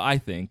 Here's what I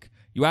think.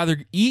 You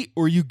either eat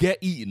or you get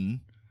eaten.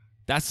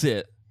 That's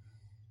it.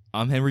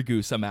 I'm Henry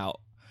Goose. I'm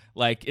out.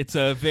 Like, it's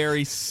a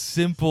very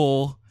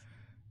simple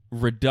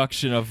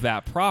reduction of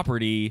that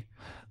property.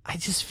 I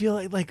just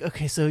feel like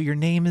okay, so your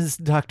name is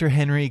Dr.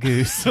 Henry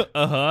Goose.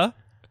 Uh-huh.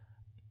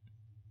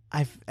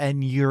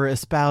 And you're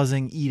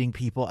espousing eating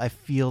people. I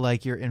feel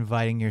like you're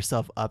inviting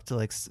yourself up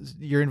to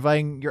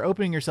you're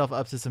opening yourself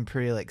up to some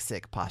pretty like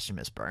sick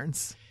posthumous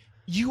burns.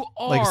 You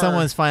are like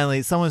someone's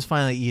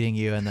finally eating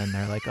you, and then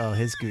they're like, "Oh,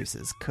 his goose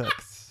is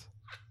cooked."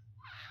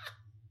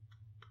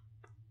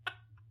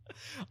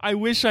 I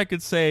wish I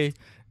could say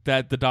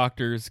that the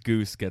doctor's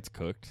goose gets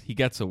cooked. He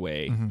gets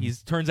away. He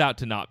turns out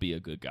to not be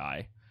a good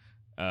guy.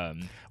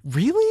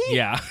 Really?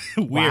 Yeah.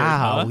 Weird.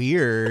 Wow. Huh?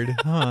 Weird.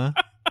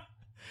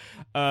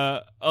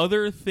 Huh.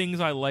 Other things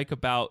I like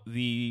about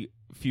the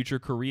Future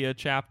Korea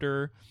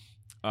chapter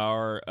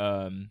are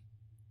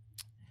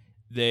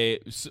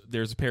there's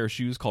a pair of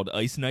shoes called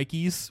Ice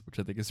Nikes, which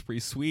I think is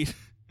pretty sweet.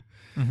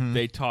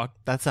 They talk.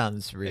 That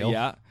sounds real.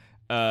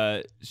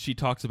 Yeah. She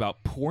talks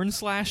about porn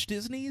 /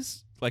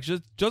 Disney's. Like,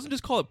 she doesn't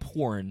just call it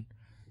porn.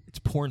 It's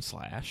porn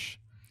 /.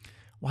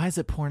 Why is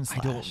it porn /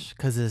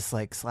 Because it's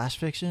like slash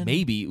fiction?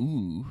 Maybe.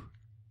 Ooh.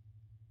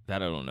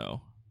 That I don't know.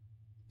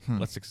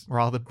 Where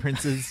all the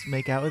princes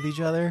make out with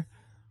each other?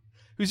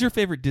 Who's your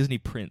favorite Disney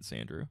prince,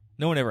 Andrew?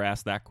 No one ever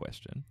asked that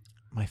question.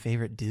 My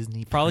favorite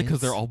Disney Probably because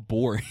prince? they're all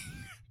boring.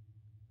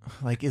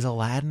 Like, is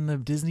Aladdin a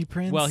Disney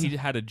prince? Well, he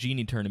had a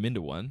genie turn him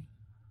into one.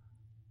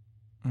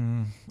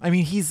 I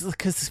mean,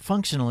 because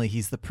functionally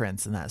he's the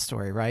prince in that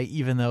story, right?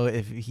 Even though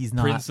if he's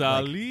not Prince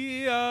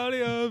Ali,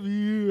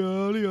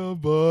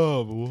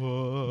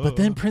 but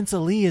then Prince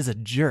Ali is a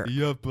jerk.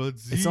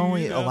 It's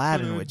only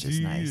Aladdin, which is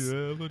nice.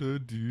 I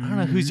don't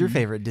know, who's your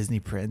favorite Disney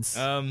prince?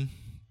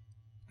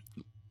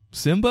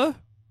 Simba.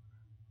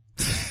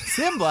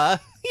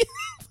 Simba.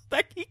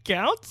 That he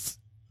counts.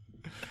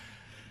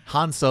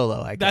 Han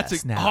Solo, I guess.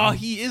 That's now. Oh,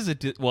 he is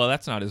well,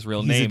 that's not his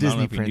real He's name. a Disney I don't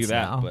know if we can do prince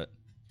that, now. but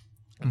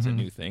that's a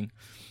new thing.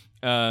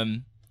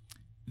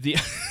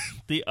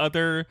 The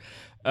other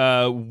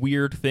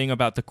weird thing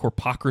about the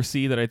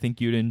corpocracy that I think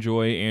you'd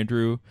enjoy,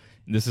 Andrew,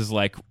 and this is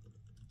like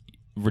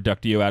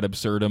reductio ad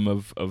absurdum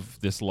of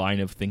this line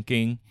of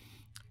thinking.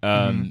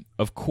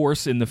 Of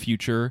course, in the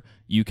future,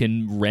 you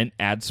can rent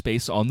ad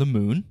space on the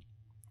moon.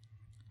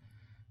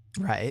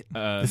 Right.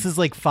 This is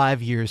like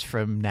 5 years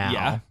from now.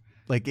 Yeah.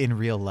 Like in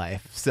real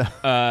life. So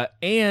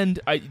and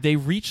they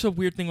reach a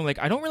weird thing like,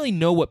 I don't really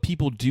know what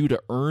people do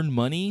to earn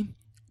money,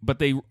 but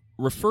they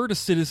refer to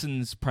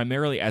citizens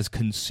primarily as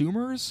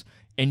consumers,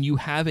 and you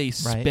have a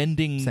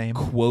spending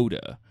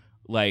quota.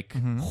 Like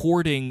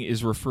hoarding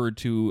is referred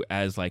to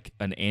as like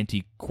an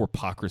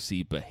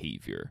anti-corpocracy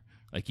behavior.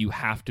 Like you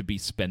have to be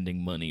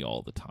spending money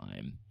all the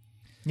time.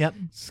 Yep.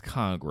 It's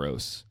kind of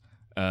gross.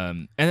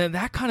 And then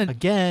that kind of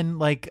again,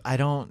 like I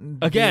don't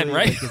again, really,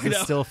 right? Like, is it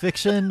still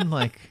fiction?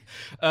 Like,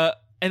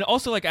 and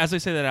also like as I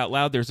say that out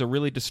loud, there's a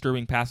really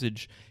disturbing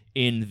passage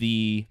in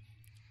the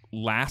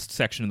last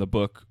section of the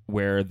book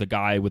where the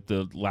guy with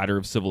the ladder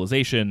of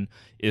civilization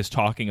is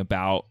talking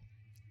about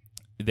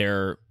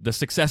the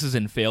successes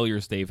and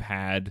failures they've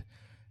had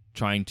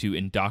trying to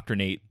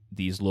indoctrinate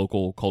these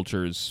local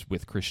cultures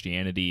with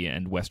Christianity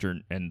and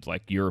Western and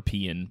like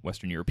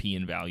Western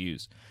European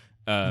values.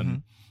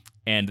 And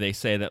they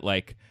say that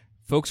like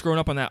folks growing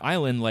up on that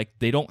island, like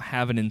they don't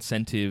have an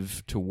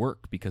incentive to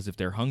work because if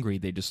they're hungry,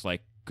 they just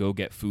like go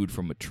get food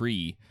from a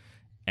tree.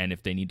 And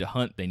if they need to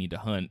hunt, they need to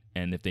hunt.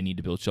 And if they need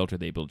to build shelter,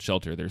 they build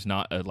shelter. There's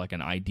not like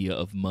an idea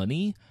of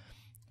money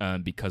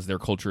because their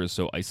culture is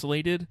so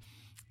isolated.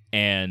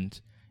 And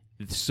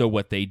so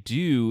what they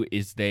do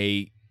is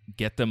they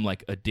get them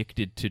like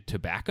addicted to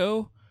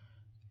tobacco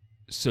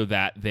so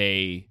that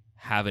they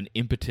have an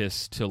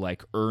impetus to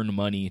like earn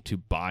money to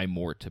buy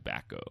more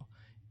tobacco.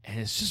 And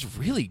it's just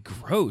really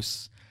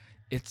gross.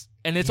 It's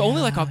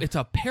only like it's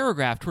a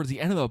paragraph towards the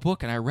end of the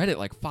book, and I read it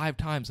like 5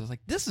 times. I was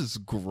like, this is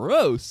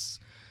gross.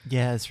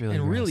 Yeah, it's really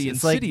and gross. really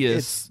it's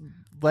insidious. Like,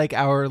 it's like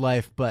our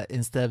life, but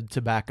instead of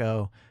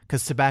tobacco,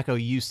 because tobacco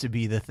used to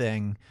be the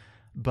thing,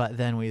 but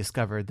then we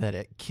discovered that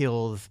it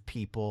kills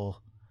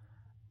people,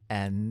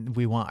 and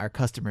we want our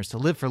customers to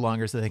live for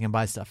longer so they can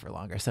buy stuff for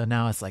longer. So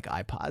now it's like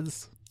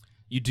iPods.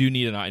 You do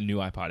need a new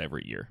iPod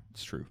every year.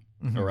 It's true.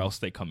 Mhm. Or else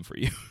they come for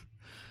you.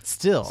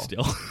 Still,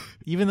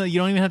 even though you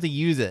don't even have to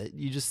use it,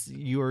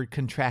 you are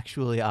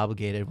contractually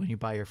obligated when you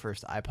buy your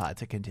first iPod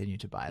to continue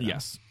to buy them.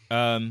 Yes.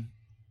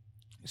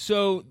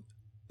 So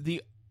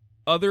the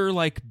other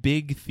like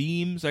big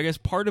themes, I guess,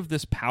 part of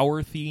this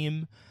power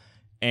theme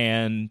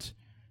and,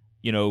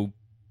 you know,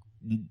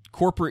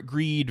 corporate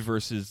greed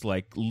versus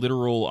like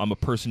literal I'm a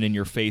person in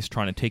your face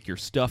trying to take your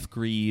stuff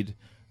greed,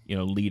 you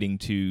know, leading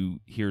to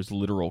here's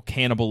literal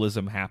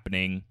cannibalism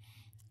happening.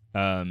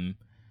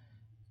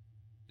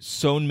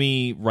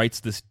 Sonmi writes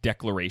this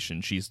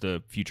declaration. She's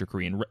the future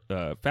Korean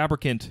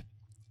fabricant,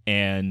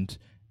 and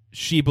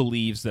she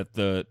believes that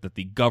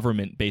the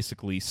government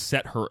basically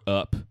set her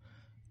up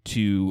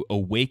to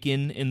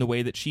awaken in the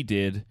way that she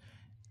did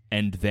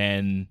and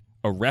then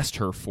arrest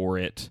her for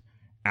it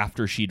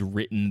after she'd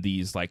written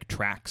these like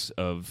tracts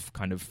of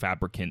kind of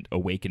fabricant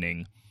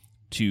awakening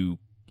to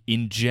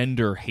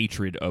engender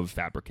hatred of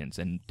fabricants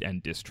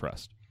and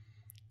distrust.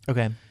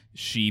 Okay.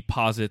 She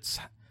posits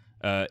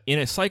in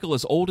a cycle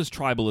as old as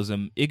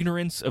tribalism,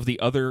 ignorance of the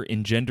other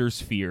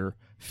engenders fear,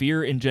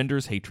 fear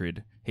engenders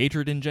hatred,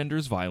 hatred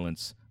engenders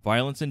violence,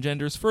 violence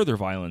engenders further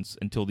violence,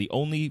 until the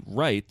only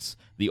rights,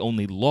 the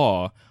only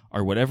law,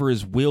 are whatever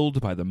is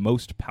willed by the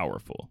most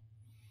powerful.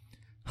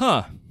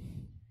 Huh.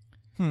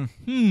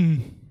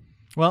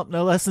 Well,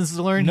 no lessons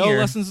to learn here. No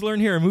lessons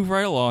learned here. Move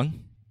right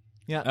along.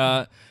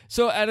 Yeah.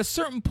 So at a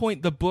certain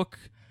point, the book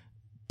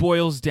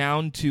boils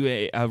down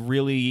to a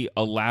really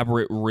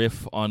elaborate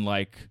riff on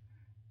like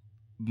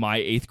my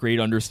 8th grade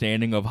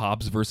understanding of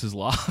Hobbes versus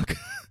Locke.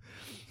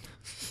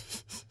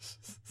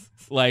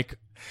 Like,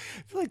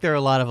 I feel like there are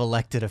a lot of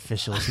elected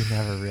officials who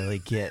never really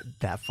get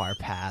that far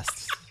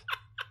past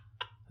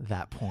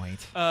that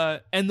point.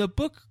 and the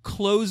book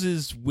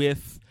closes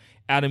with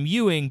Adam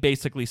Ewing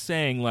basically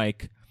saying,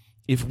 like,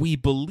 if we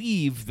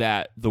believe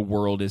that the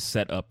world is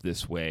set up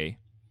this way,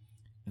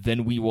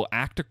 then we will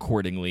act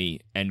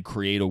accordingly and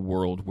create a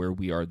world where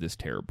we are this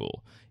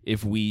terrible.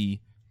 If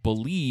we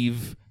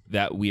believe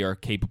that we are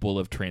capable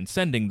of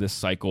transcending this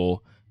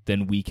cycle,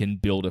 then we can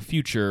build a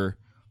future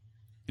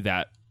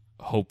that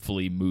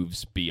hopefully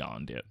moves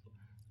beyond it.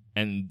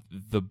 And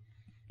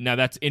now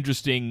that's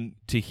interesting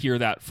to hear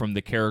that from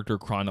the character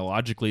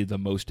chronologically the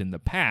most in the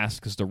past,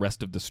 because the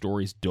rest of the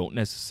stories don't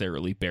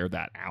necessarily bear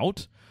that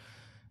out.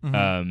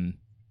 Mm-hmm.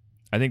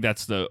 I think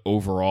that's the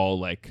overall,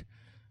 like,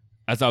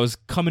 as I was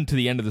coming to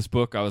the end of this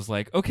book, I was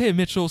like, okay,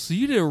 Mitchell, so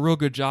you did a real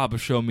good job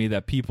of showing me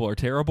that people are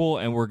terrible,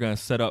 and we're going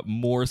to set up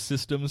more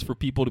systems for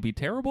people to be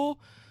terrible.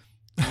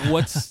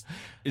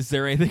 Is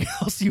there anything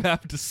else you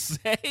have to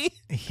say?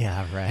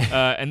 Yeah, right.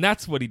 And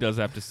that's what he does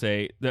have to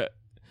say. The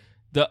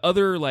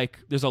other, like,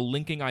 there's a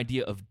linking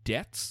idea of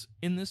debts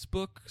in this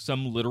book,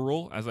 some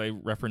literal, as I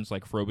referenced,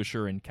 like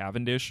Frobisher and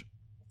Cavendish.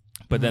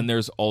 But then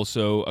there's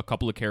also a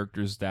couple of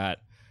characters that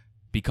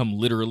become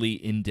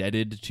literally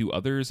indebted to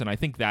others, and I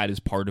think that is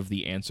part of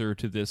the answer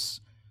to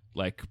this,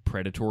 like,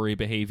 predatory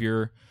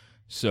behavior.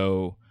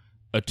 So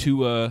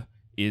Atua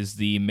is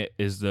the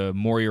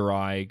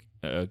Moriori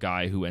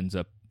guy who ends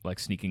up, like,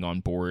 sneaking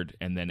on board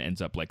and then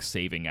ends up, like,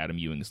 saving Adam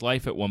Ewing's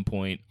life at one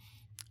point.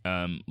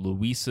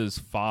 Louisa's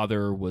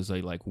father was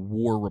a, like,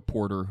 war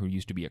reporter who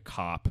used to be a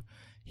cop.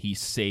 He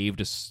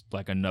saved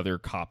another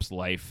cop's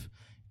life,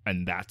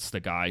 and that's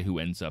the guy who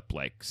ends up,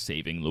 like,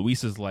 saving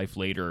Louisa's life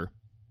later.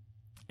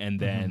 And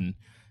then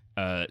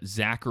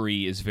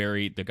Zachary is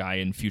the guy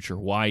in Future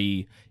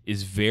Hawaii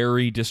is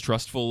very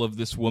distrustful of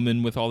this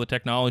woman with all the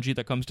technology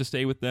that comes to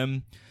stay with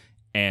them,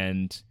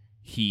 and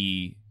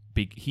he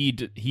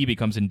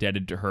becomes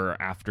indebted to her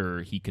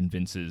after he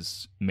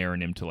convinces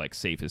Marinum to, like,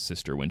 save his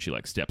sister when she,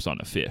 like, steps on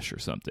a fish or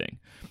something.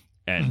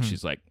 And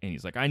he's like,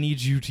 I need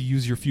you to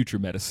use your future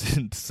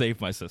medicine to save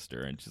my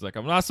sister. And she's like,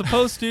 I'm not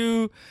supposed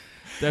to.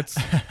 That's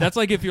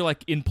like if you're,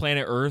 like, in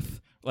Planet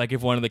Earth. Like,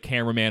 if one of the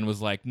cameraman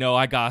was like, no,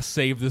 I gotta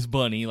save this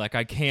bunny. Like,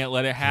 I can't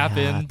let it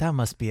happen. Yeah, that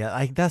must be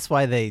it. That's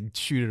why they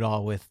shoot it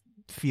all with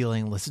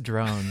feelingless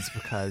drones,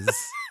 because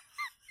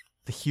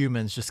the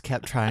humans just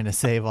kept trying to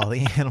save all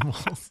the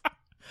animals.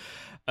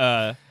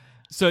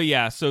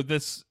 So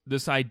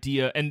this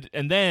idea, and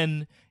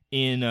then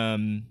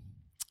in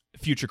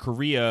Future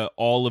Korea,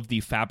 all of the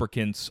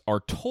fabricants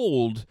are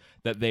told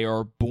that they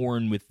are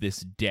born with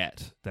this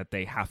debt that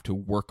they have to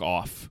work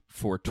off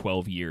for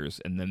 12 years,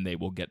 and then they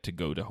will get to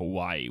go to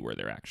Hawaii, where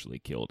they're actually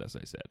killed, as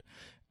I said.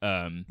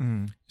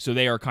 So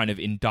they are kind of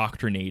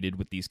indoctrinated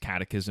with these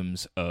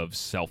catechisms of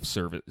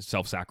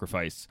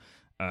self-sacrifice,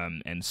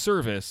 and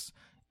service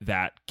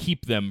that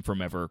keep them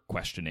from ever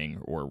questioning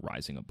or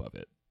rising above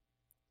it.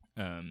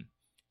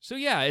 So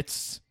yeah,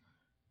 it's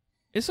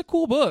a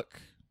cool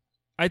book.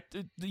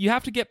 You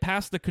have to get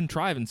past the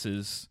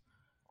contrivances,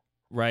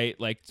 right?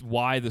 Like,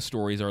 why the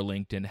stories are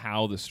linked and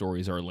how the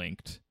stories are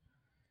linked.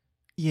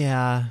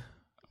 Yeah.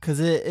 Because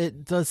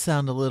it does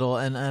sound a little,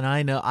 and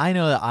I know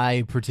that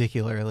I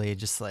particularly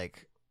just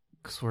like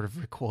sort of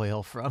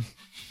recoil from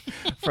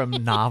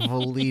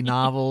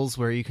novels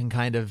where you can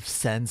kind of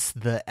sense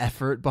the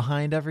effort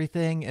behind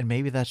everything, and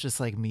maybe that's just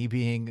like me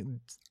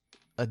being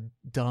a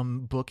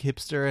dumb book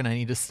hipster and I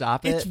need to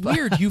stop it. It's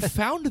weird. You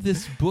found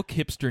this book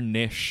hipster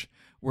niche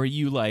where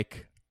you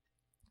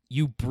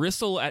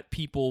bristle at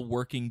people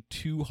working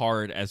too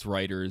hard as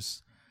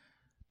writers,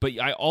 but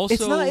I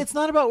also it's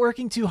not about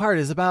working too hard.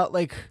 It's about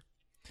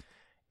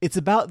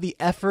the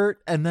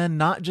effort, and then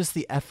not just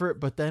the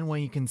effort, but then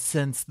when you can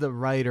sense the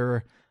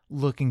writer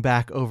looking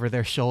back over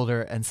their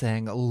shoulder and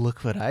saying,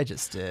 "Look what I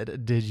just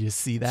did. Did you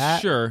see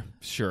that?" Sure.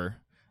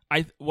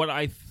 I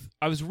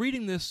was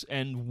reading this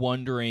and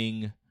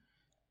wondering,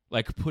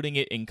 like, putting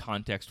it in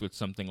context with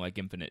something like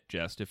Infinite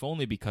Jest, if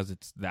only because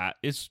it's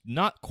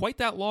not quite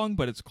that long,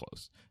 but it's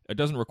close. It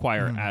doesn't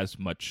require as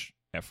much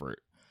effort.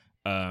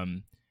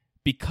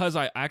 Because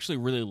I actually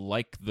really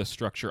like the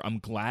structure. I'm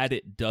glad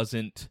it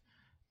doesn't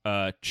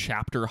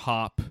chapter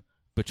hop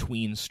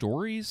between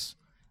stories.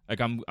 Like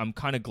I'm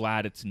kind of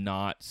glad it's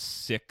not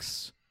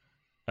 6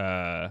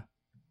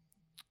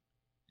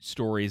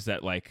 stories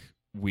that like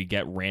we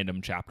get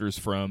random chapters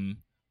from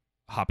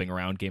hopping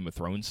around Game of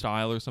Thrones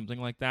style or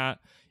something like that.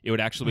 It would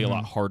actually be a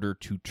lot harder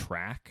to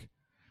track.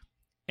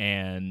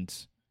 And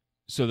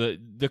so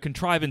the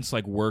contrivance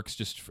like works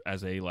just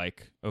as a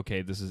like,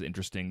 okay, this is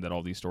interesting that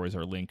all these stories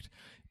are linked,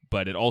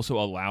 but it also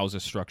allows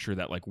a structure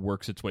that like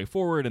works its way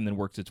forward and then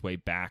works its way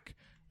back,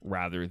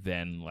 rather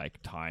than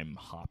like time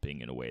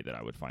hopping in a way that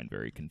I would find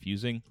very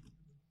confusing.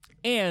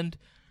 And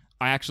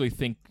I actually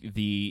think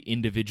the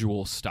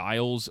individual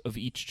styles of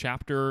each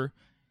chapter,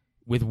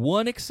 with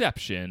one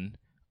exception,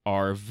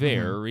 are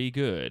very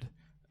good.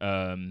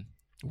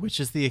 Which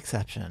is the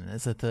exception?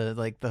 Is it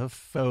the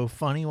faux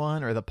funny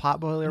one or the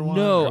potboiler one?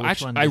 No,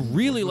 actually, I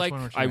really like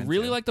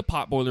the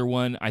potboiler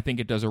one. I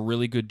think it does a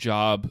really good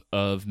job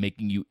of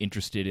making you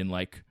interested in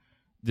like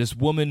this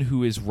woman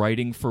who is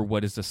writing for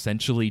what is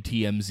essentially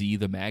TMZ,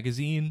 the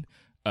magazine,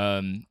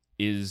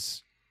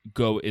 is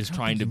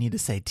trying to need to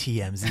say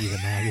TMZ, the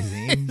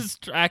magazine. is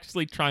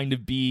actually trying to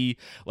be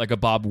like a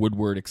Bob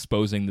Woodward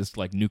exposing this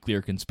like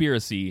nuclear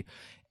conspiracy.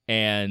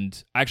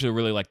 And I actually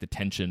really like the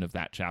tension of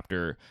that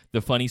chapter.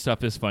 The funny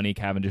stuff is funny.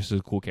 Cavendish is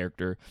a cool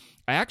character.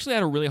 I actually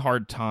had a really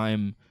hard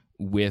time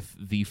with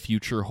the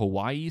future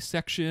Hawaii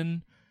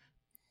section,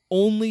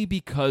 only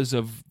because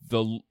of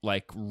the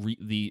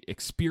the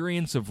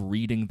experience of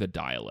reading the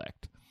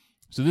dialect.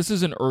 So this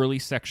is an early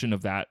section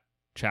of that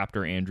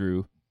chapter,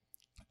 Andrew.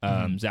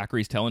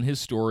 Zachary's telling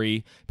his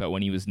story about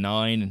when he was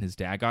 9 and his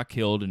dad got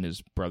killed and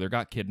his brother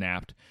got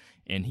kidnapped.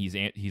 And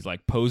he's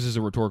like poses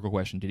a rhetorical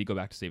question. Did he go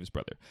back to save his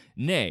brother?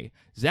 Nay,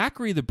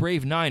 Zachary the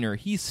brave Niner,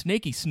 he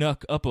snaky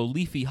snuck up a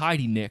leafy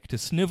hidey nick to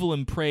snivel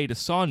and pray to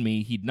son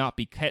me he'd not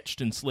be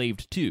catched and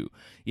slaved too.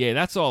 Yeah,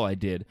 that's all I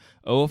did.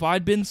 Oh, if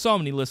I'd been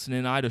Somney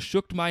listening, I'd have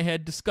shooked my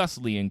head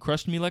disgustedly and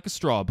crushed me like a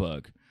straw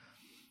bug.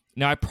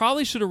 Now, I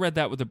probably should have read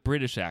that with a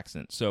British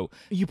accent, so...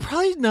 You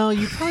probably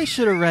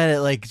should have read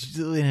it like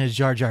in a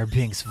Jar Jar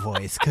Binks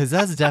voice, because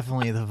that's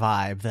definitely the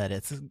vibe that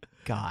it's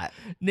got.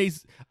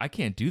 Nays, I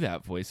can't do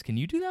that voice. Can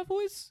you do that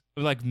voice?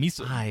 Like me,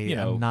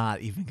 I'm not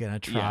even going to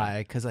try,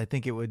 because I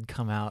think it would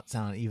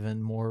sound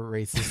even more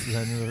racist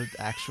than the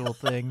actual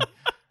thing.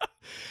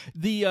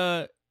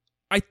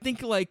 I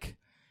think like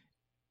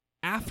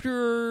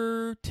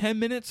after 10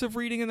 minutes of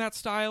reading in that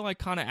style, I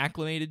kind of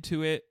acclimated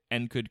to it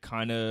and could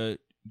kind of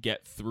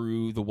get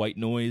through the white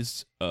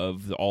noise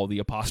of all the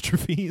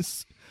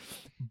apostrophes.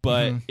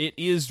 But it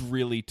is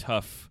really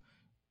tough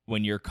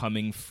when you're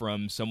coming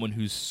from someone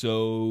who's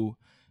so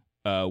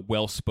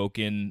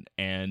well-spoken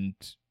and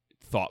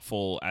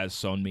thoughtful as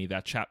Sonmi.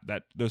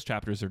 Those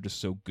chapters are just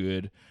so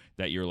good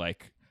that you're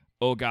like,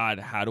 oh God,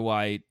 how do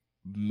I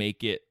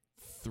make it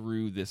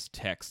through this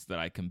text that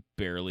I can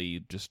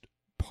barely just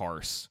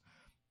parse?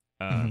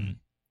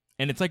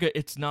 And it's like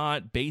it's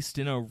not based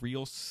in a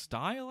real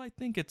style. I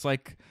think it's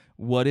like,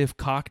 what if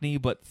Cockney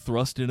but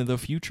thrust into the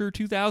future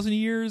 2,000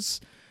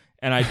 years?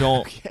 And I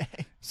don't. Okay.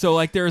 So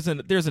like there's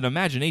an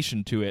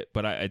imagination to it,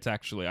 but I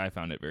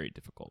found it very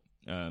difficult.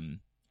 And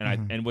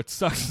what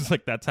sucks is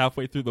like that's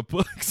halfway through the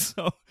book.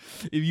 So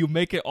if you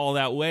make it all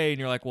that way and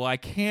you're like, well, I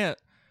can't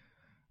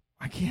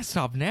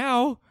stop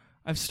now.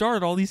 I've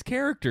started all these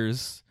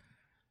characters.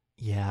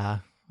 Yeah,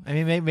 I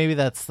mean maybe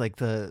that's like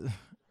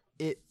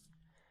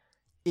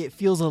It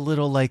feels a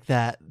little like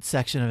that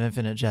section of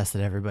Infinite Jest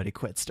that everybody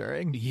quits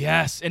during.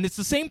 Yes, and it's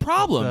the same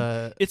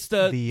problem. It's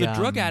the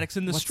drug addicts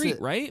in the street,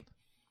 right?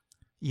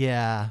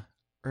 Yeah.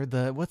 Or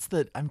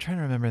I'm trying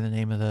to remember the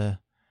name of the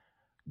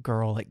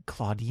girl, like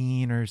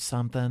Claudine or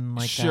something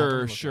like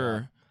that.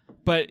 Sure.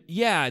 But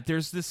yeah,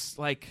 there's this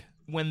like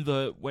when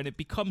it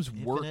becomes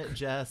work. Infinite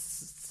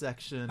Jest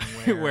section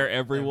where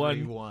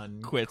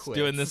everyone quits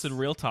doing this in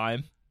real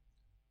time.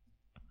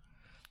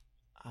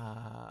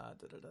 I'm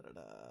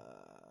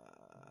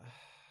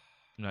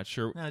not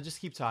sure. No, just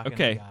keep talking.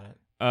 Okay. I got it.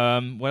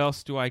 What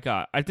else do I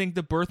got? I think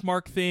the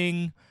birthmark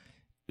thing,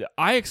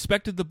 I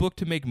expected the book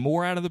to make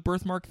more out of the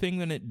birthmark thing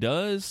than it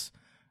does.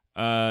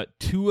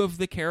 Two of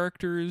the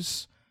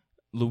characters,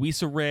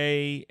 Louisa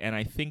Ray and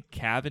I think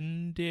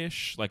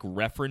Cavendish, like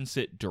reference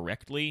it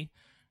directly.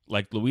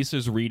 Like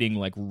Louisa's reading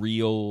like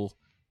real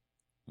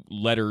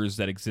letters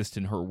that exist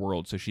in her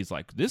world, so she's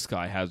like, this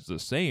guy has the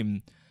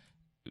same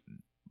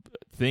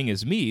thing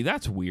as me.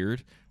 That's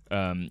weird.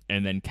 And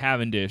then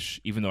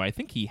Cavendish, even though I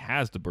think he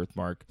has the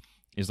birthmark,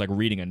 is like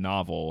reading a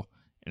novel,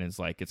 and it's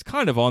like it's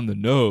kind of on the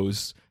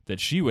nose that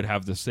she would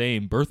have the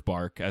same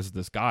birthmark as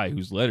this guy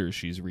whose letters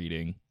she's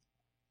reading.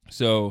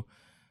 So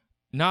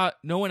no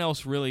one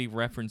else really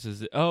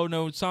references it. Oh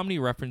no,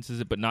 Somni references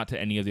it, but not to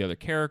any of the other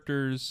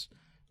characters.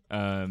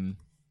 I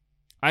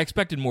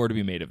expected more to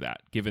be made of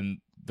that, given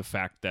the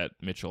fact that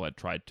Mitchell had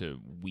tried to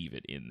weave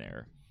it in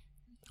there.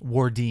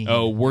 Wardeen.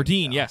 Oh,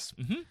 Wardeen, yes.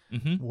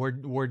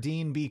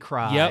 Wardeen be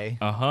cry. Yep.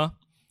 Uh-huh.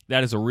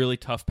 That is a really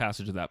tough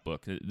passage of that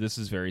book. This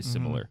is very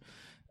similar.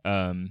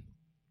 And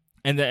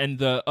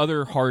the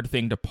other hard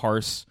thing to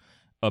parse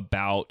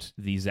about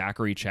the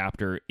Zachary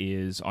chapter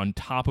is on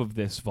top of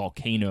this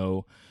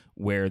volcano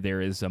where there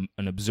is an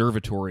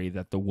observatory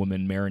that the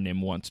woman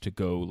Marinim wants to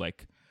go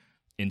like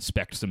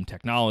inspect some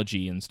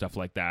technology and stuff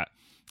like that.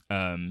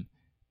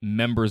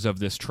 Members of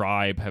this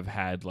tribe have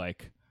had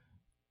like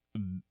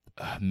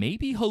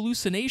maybe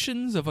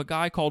hallucinations of a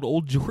guy called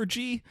Old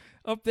Georgie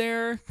up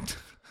there,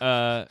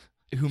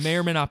 who may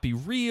or may not be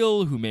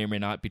real, who may or may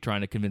not be trying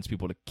to convince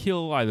people to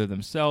kill either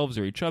themselves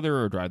or each other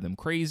or drive them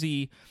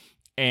crazy.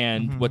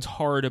 And what's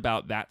hard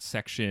about that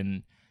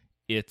section,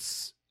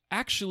 it's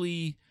not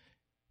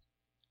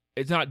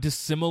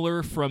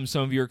dissimilar from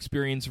some of your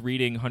experience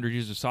reading 100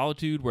 Years of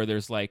Solitude, where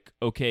there's like,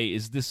 okay,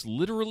 is this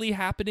literally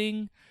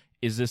happening?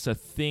 Is this a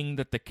thing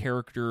that the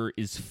character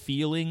is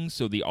feeling,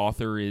 so the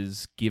author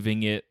is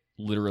giving it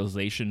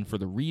literalization for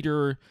the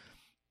reader?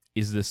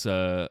 Is this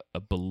a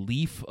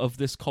belief of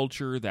this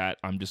culture that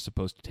I'm just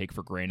supposed to take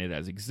for granted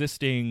as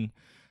existing?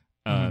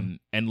 And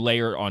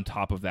layer on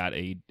top of that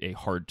a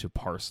hard to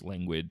parse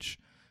language,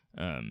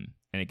 and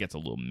it gets a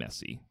little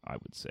messy, I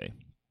would say.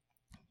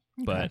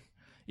 Okay. But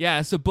yeah,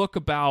 it's a book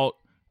about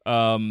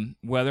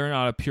whether or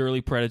not a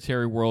purely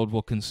predatory world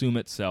will consume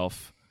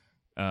itself,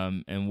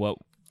 and what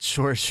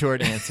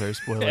short answer,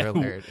 spoiler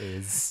alert,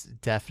 is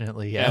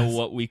definitely yes. And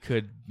what we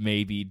could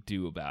maybe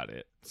do about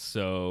it.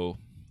 So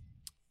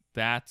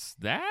that's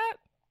that.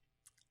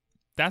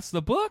 That's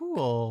the book.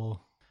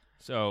 Cool.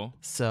 So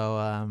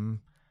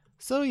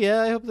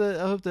yeah, I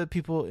hope that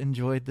people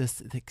enjoyed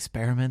this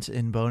experiment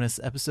in bonus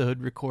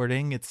episode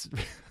recording. It's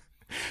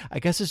I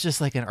guess it's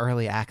just like an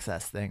early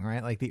access thing,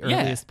 right? Like the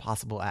earliest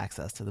possible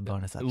access to the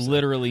bonus episode.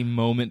 Literally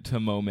moment to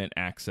moment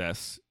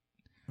access.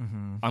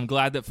 I'm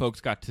glad that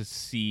folks got to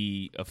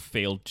see a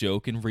failed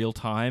joke in real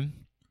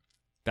time.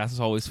 That's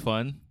always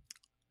fun.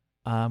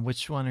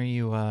 Which one are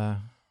you? I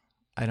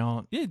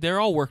don't. Yeah, they're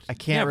all worked. I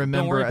can't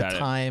remember a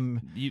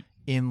time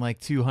in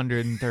like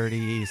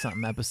 230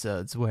 something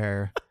episodes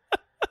where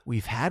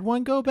we've had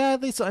one go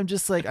badly. So I'm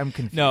just like, I'm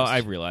confused. No, I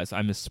realize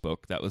I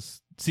misspoke. That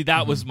was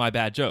my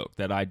bad joke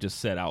that I just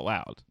said out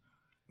loud.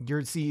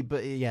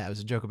 But yeah, it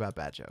was a joke about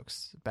bad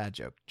jokes. Bad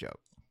jokes.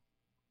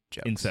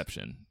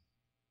 Inception.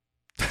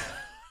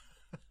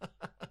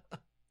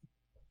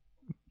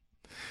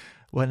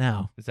 What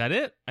now? Is that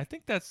it? I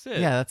think that's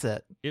it. Yeah, that's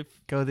it.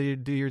 Go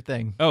do your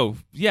thing. Oh,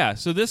 yeah.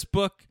 So this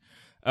book,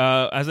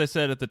 as I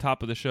said at the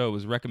top of the show,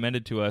 was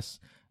recommended to us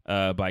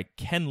by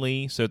Ken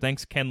Lee. So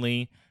thanks, Ken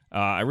Lee.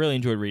 I really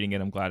enjoyed reading it.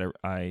 I'm glad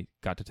I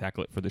got to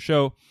tackle it for the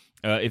show.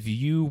 If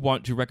you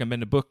want to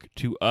recommend a book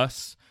to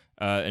us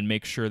and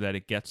make sure that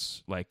it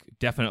gets like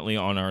definitely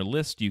on our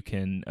list, you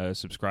can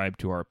subscribe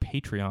to our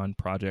Patreon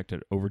project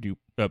at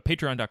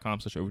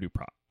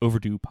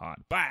patreon.com/overduepod.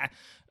 Bye.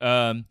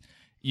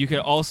 You can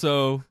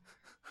also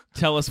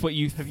tell us what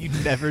you... Have you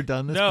never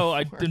done this No,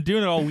 before? I'm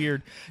doing it all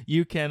weird.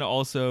 You can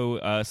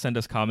also send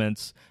us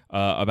comments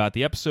about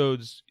the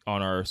episodes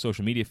on our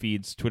social media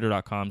feeds,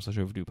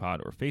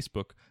 twitter.com/overduepod or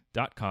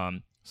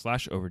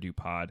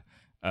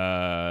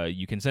facebook.com/overduepod.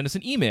 You can send us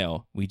an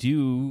email. We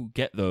do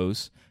get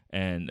those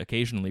and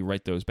occasionally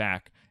write those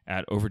back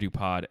at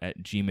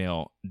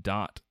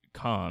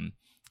overduepod@gmail.com.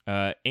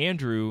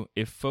 Andrew,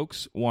 if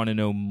folks want to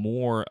know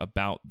more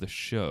about the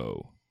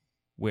show,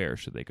 where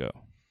should they go?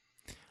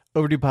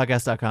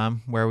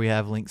 overduepodcast.com, where we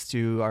have links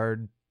to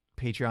our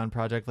Patreon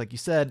project, like you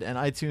said, and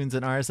iTunes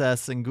and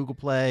RSS and Google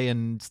Play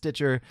and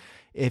Stitcher.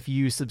 If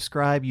you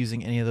subscribe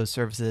using any of those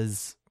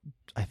services,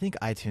 I think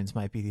iTunes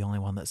might be the only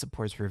one that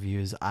supports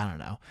reviews. I don't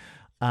know.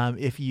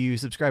 If you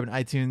subscribe in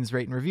iTunes,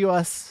 rate and review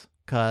us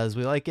because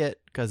we like it,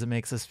 because it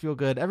makes us feel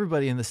good.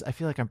 Everybody in this, I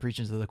feel like I'm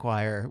preaching to the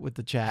choir with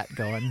the chat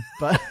going,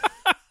 but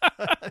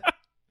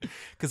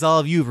because all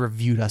of you have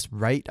reviewed us,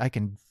 right? I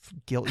can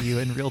guilt you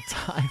in real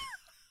time.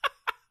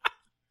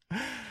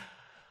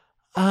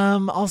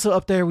 Also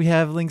up there we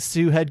have links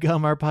to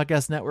HeadGum, our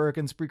podcast network,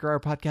 and Spreaker, our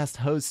podcast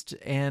host,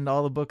 and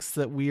all the books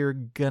that we are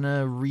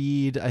gonna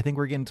read. I think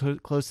we're getting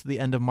close to the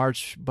end of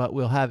March, but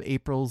we'll have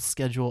April's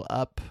schedule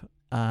up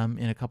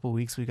in a couple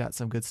weeks. We got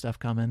some good stuff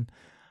coming.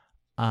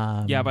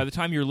 Yeah, by the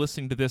time you're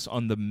listening to this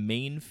on the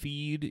main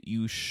feed,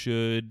 you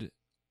should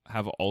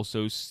have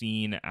also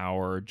seen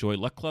our Joy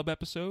Luck Club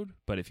episode.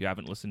 But if you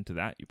haven't listened to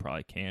that, you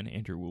probably can.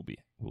 Andrew will be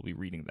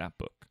reading that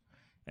book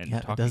and yeah,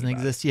 talking it doesn't about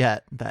exist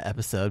yet, that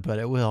episode, but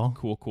it will.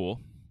 Cool.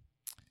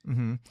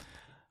 Mm-hmm.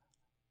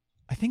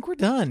 I think we're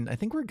done. I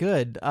think we're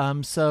good.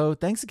 So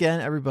thanks again,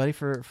 everybody,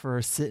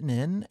 for sitting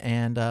in,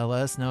 and let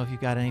us know if you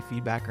got any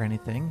feedback or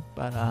anything.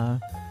 But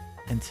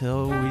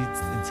until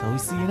we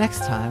see you next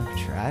time,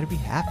 try to be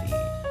happy.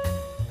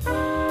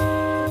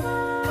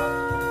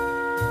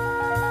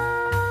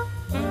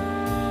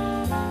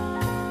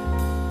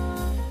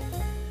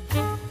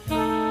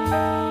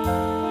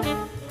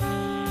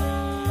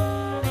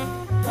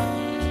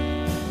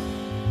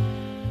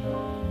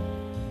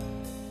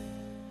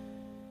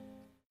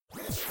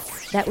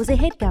 That was a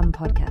HeadGum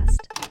podcast.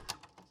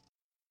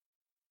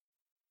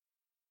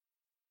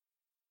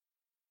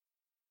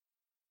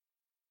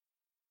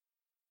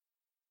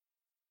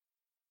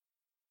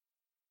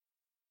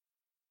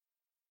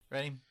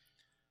 Ready?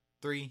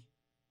 3,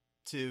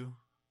 2,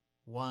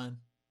 1.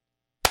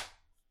 Ow.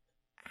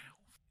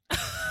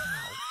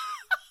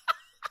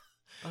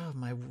 Oh,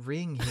 my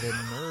ring hit a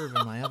nerve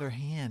in my other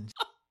hand.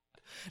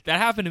 That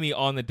happened to me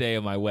on the day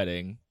of my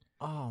wedding.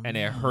 Oh, and man.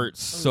 it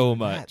hurts so That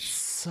much.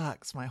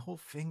 sucks. My whole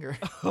finger.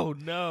 Oh,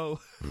 no.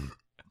 All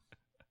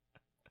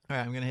right,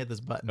 I'm going to hit this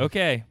button.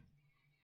 Okay.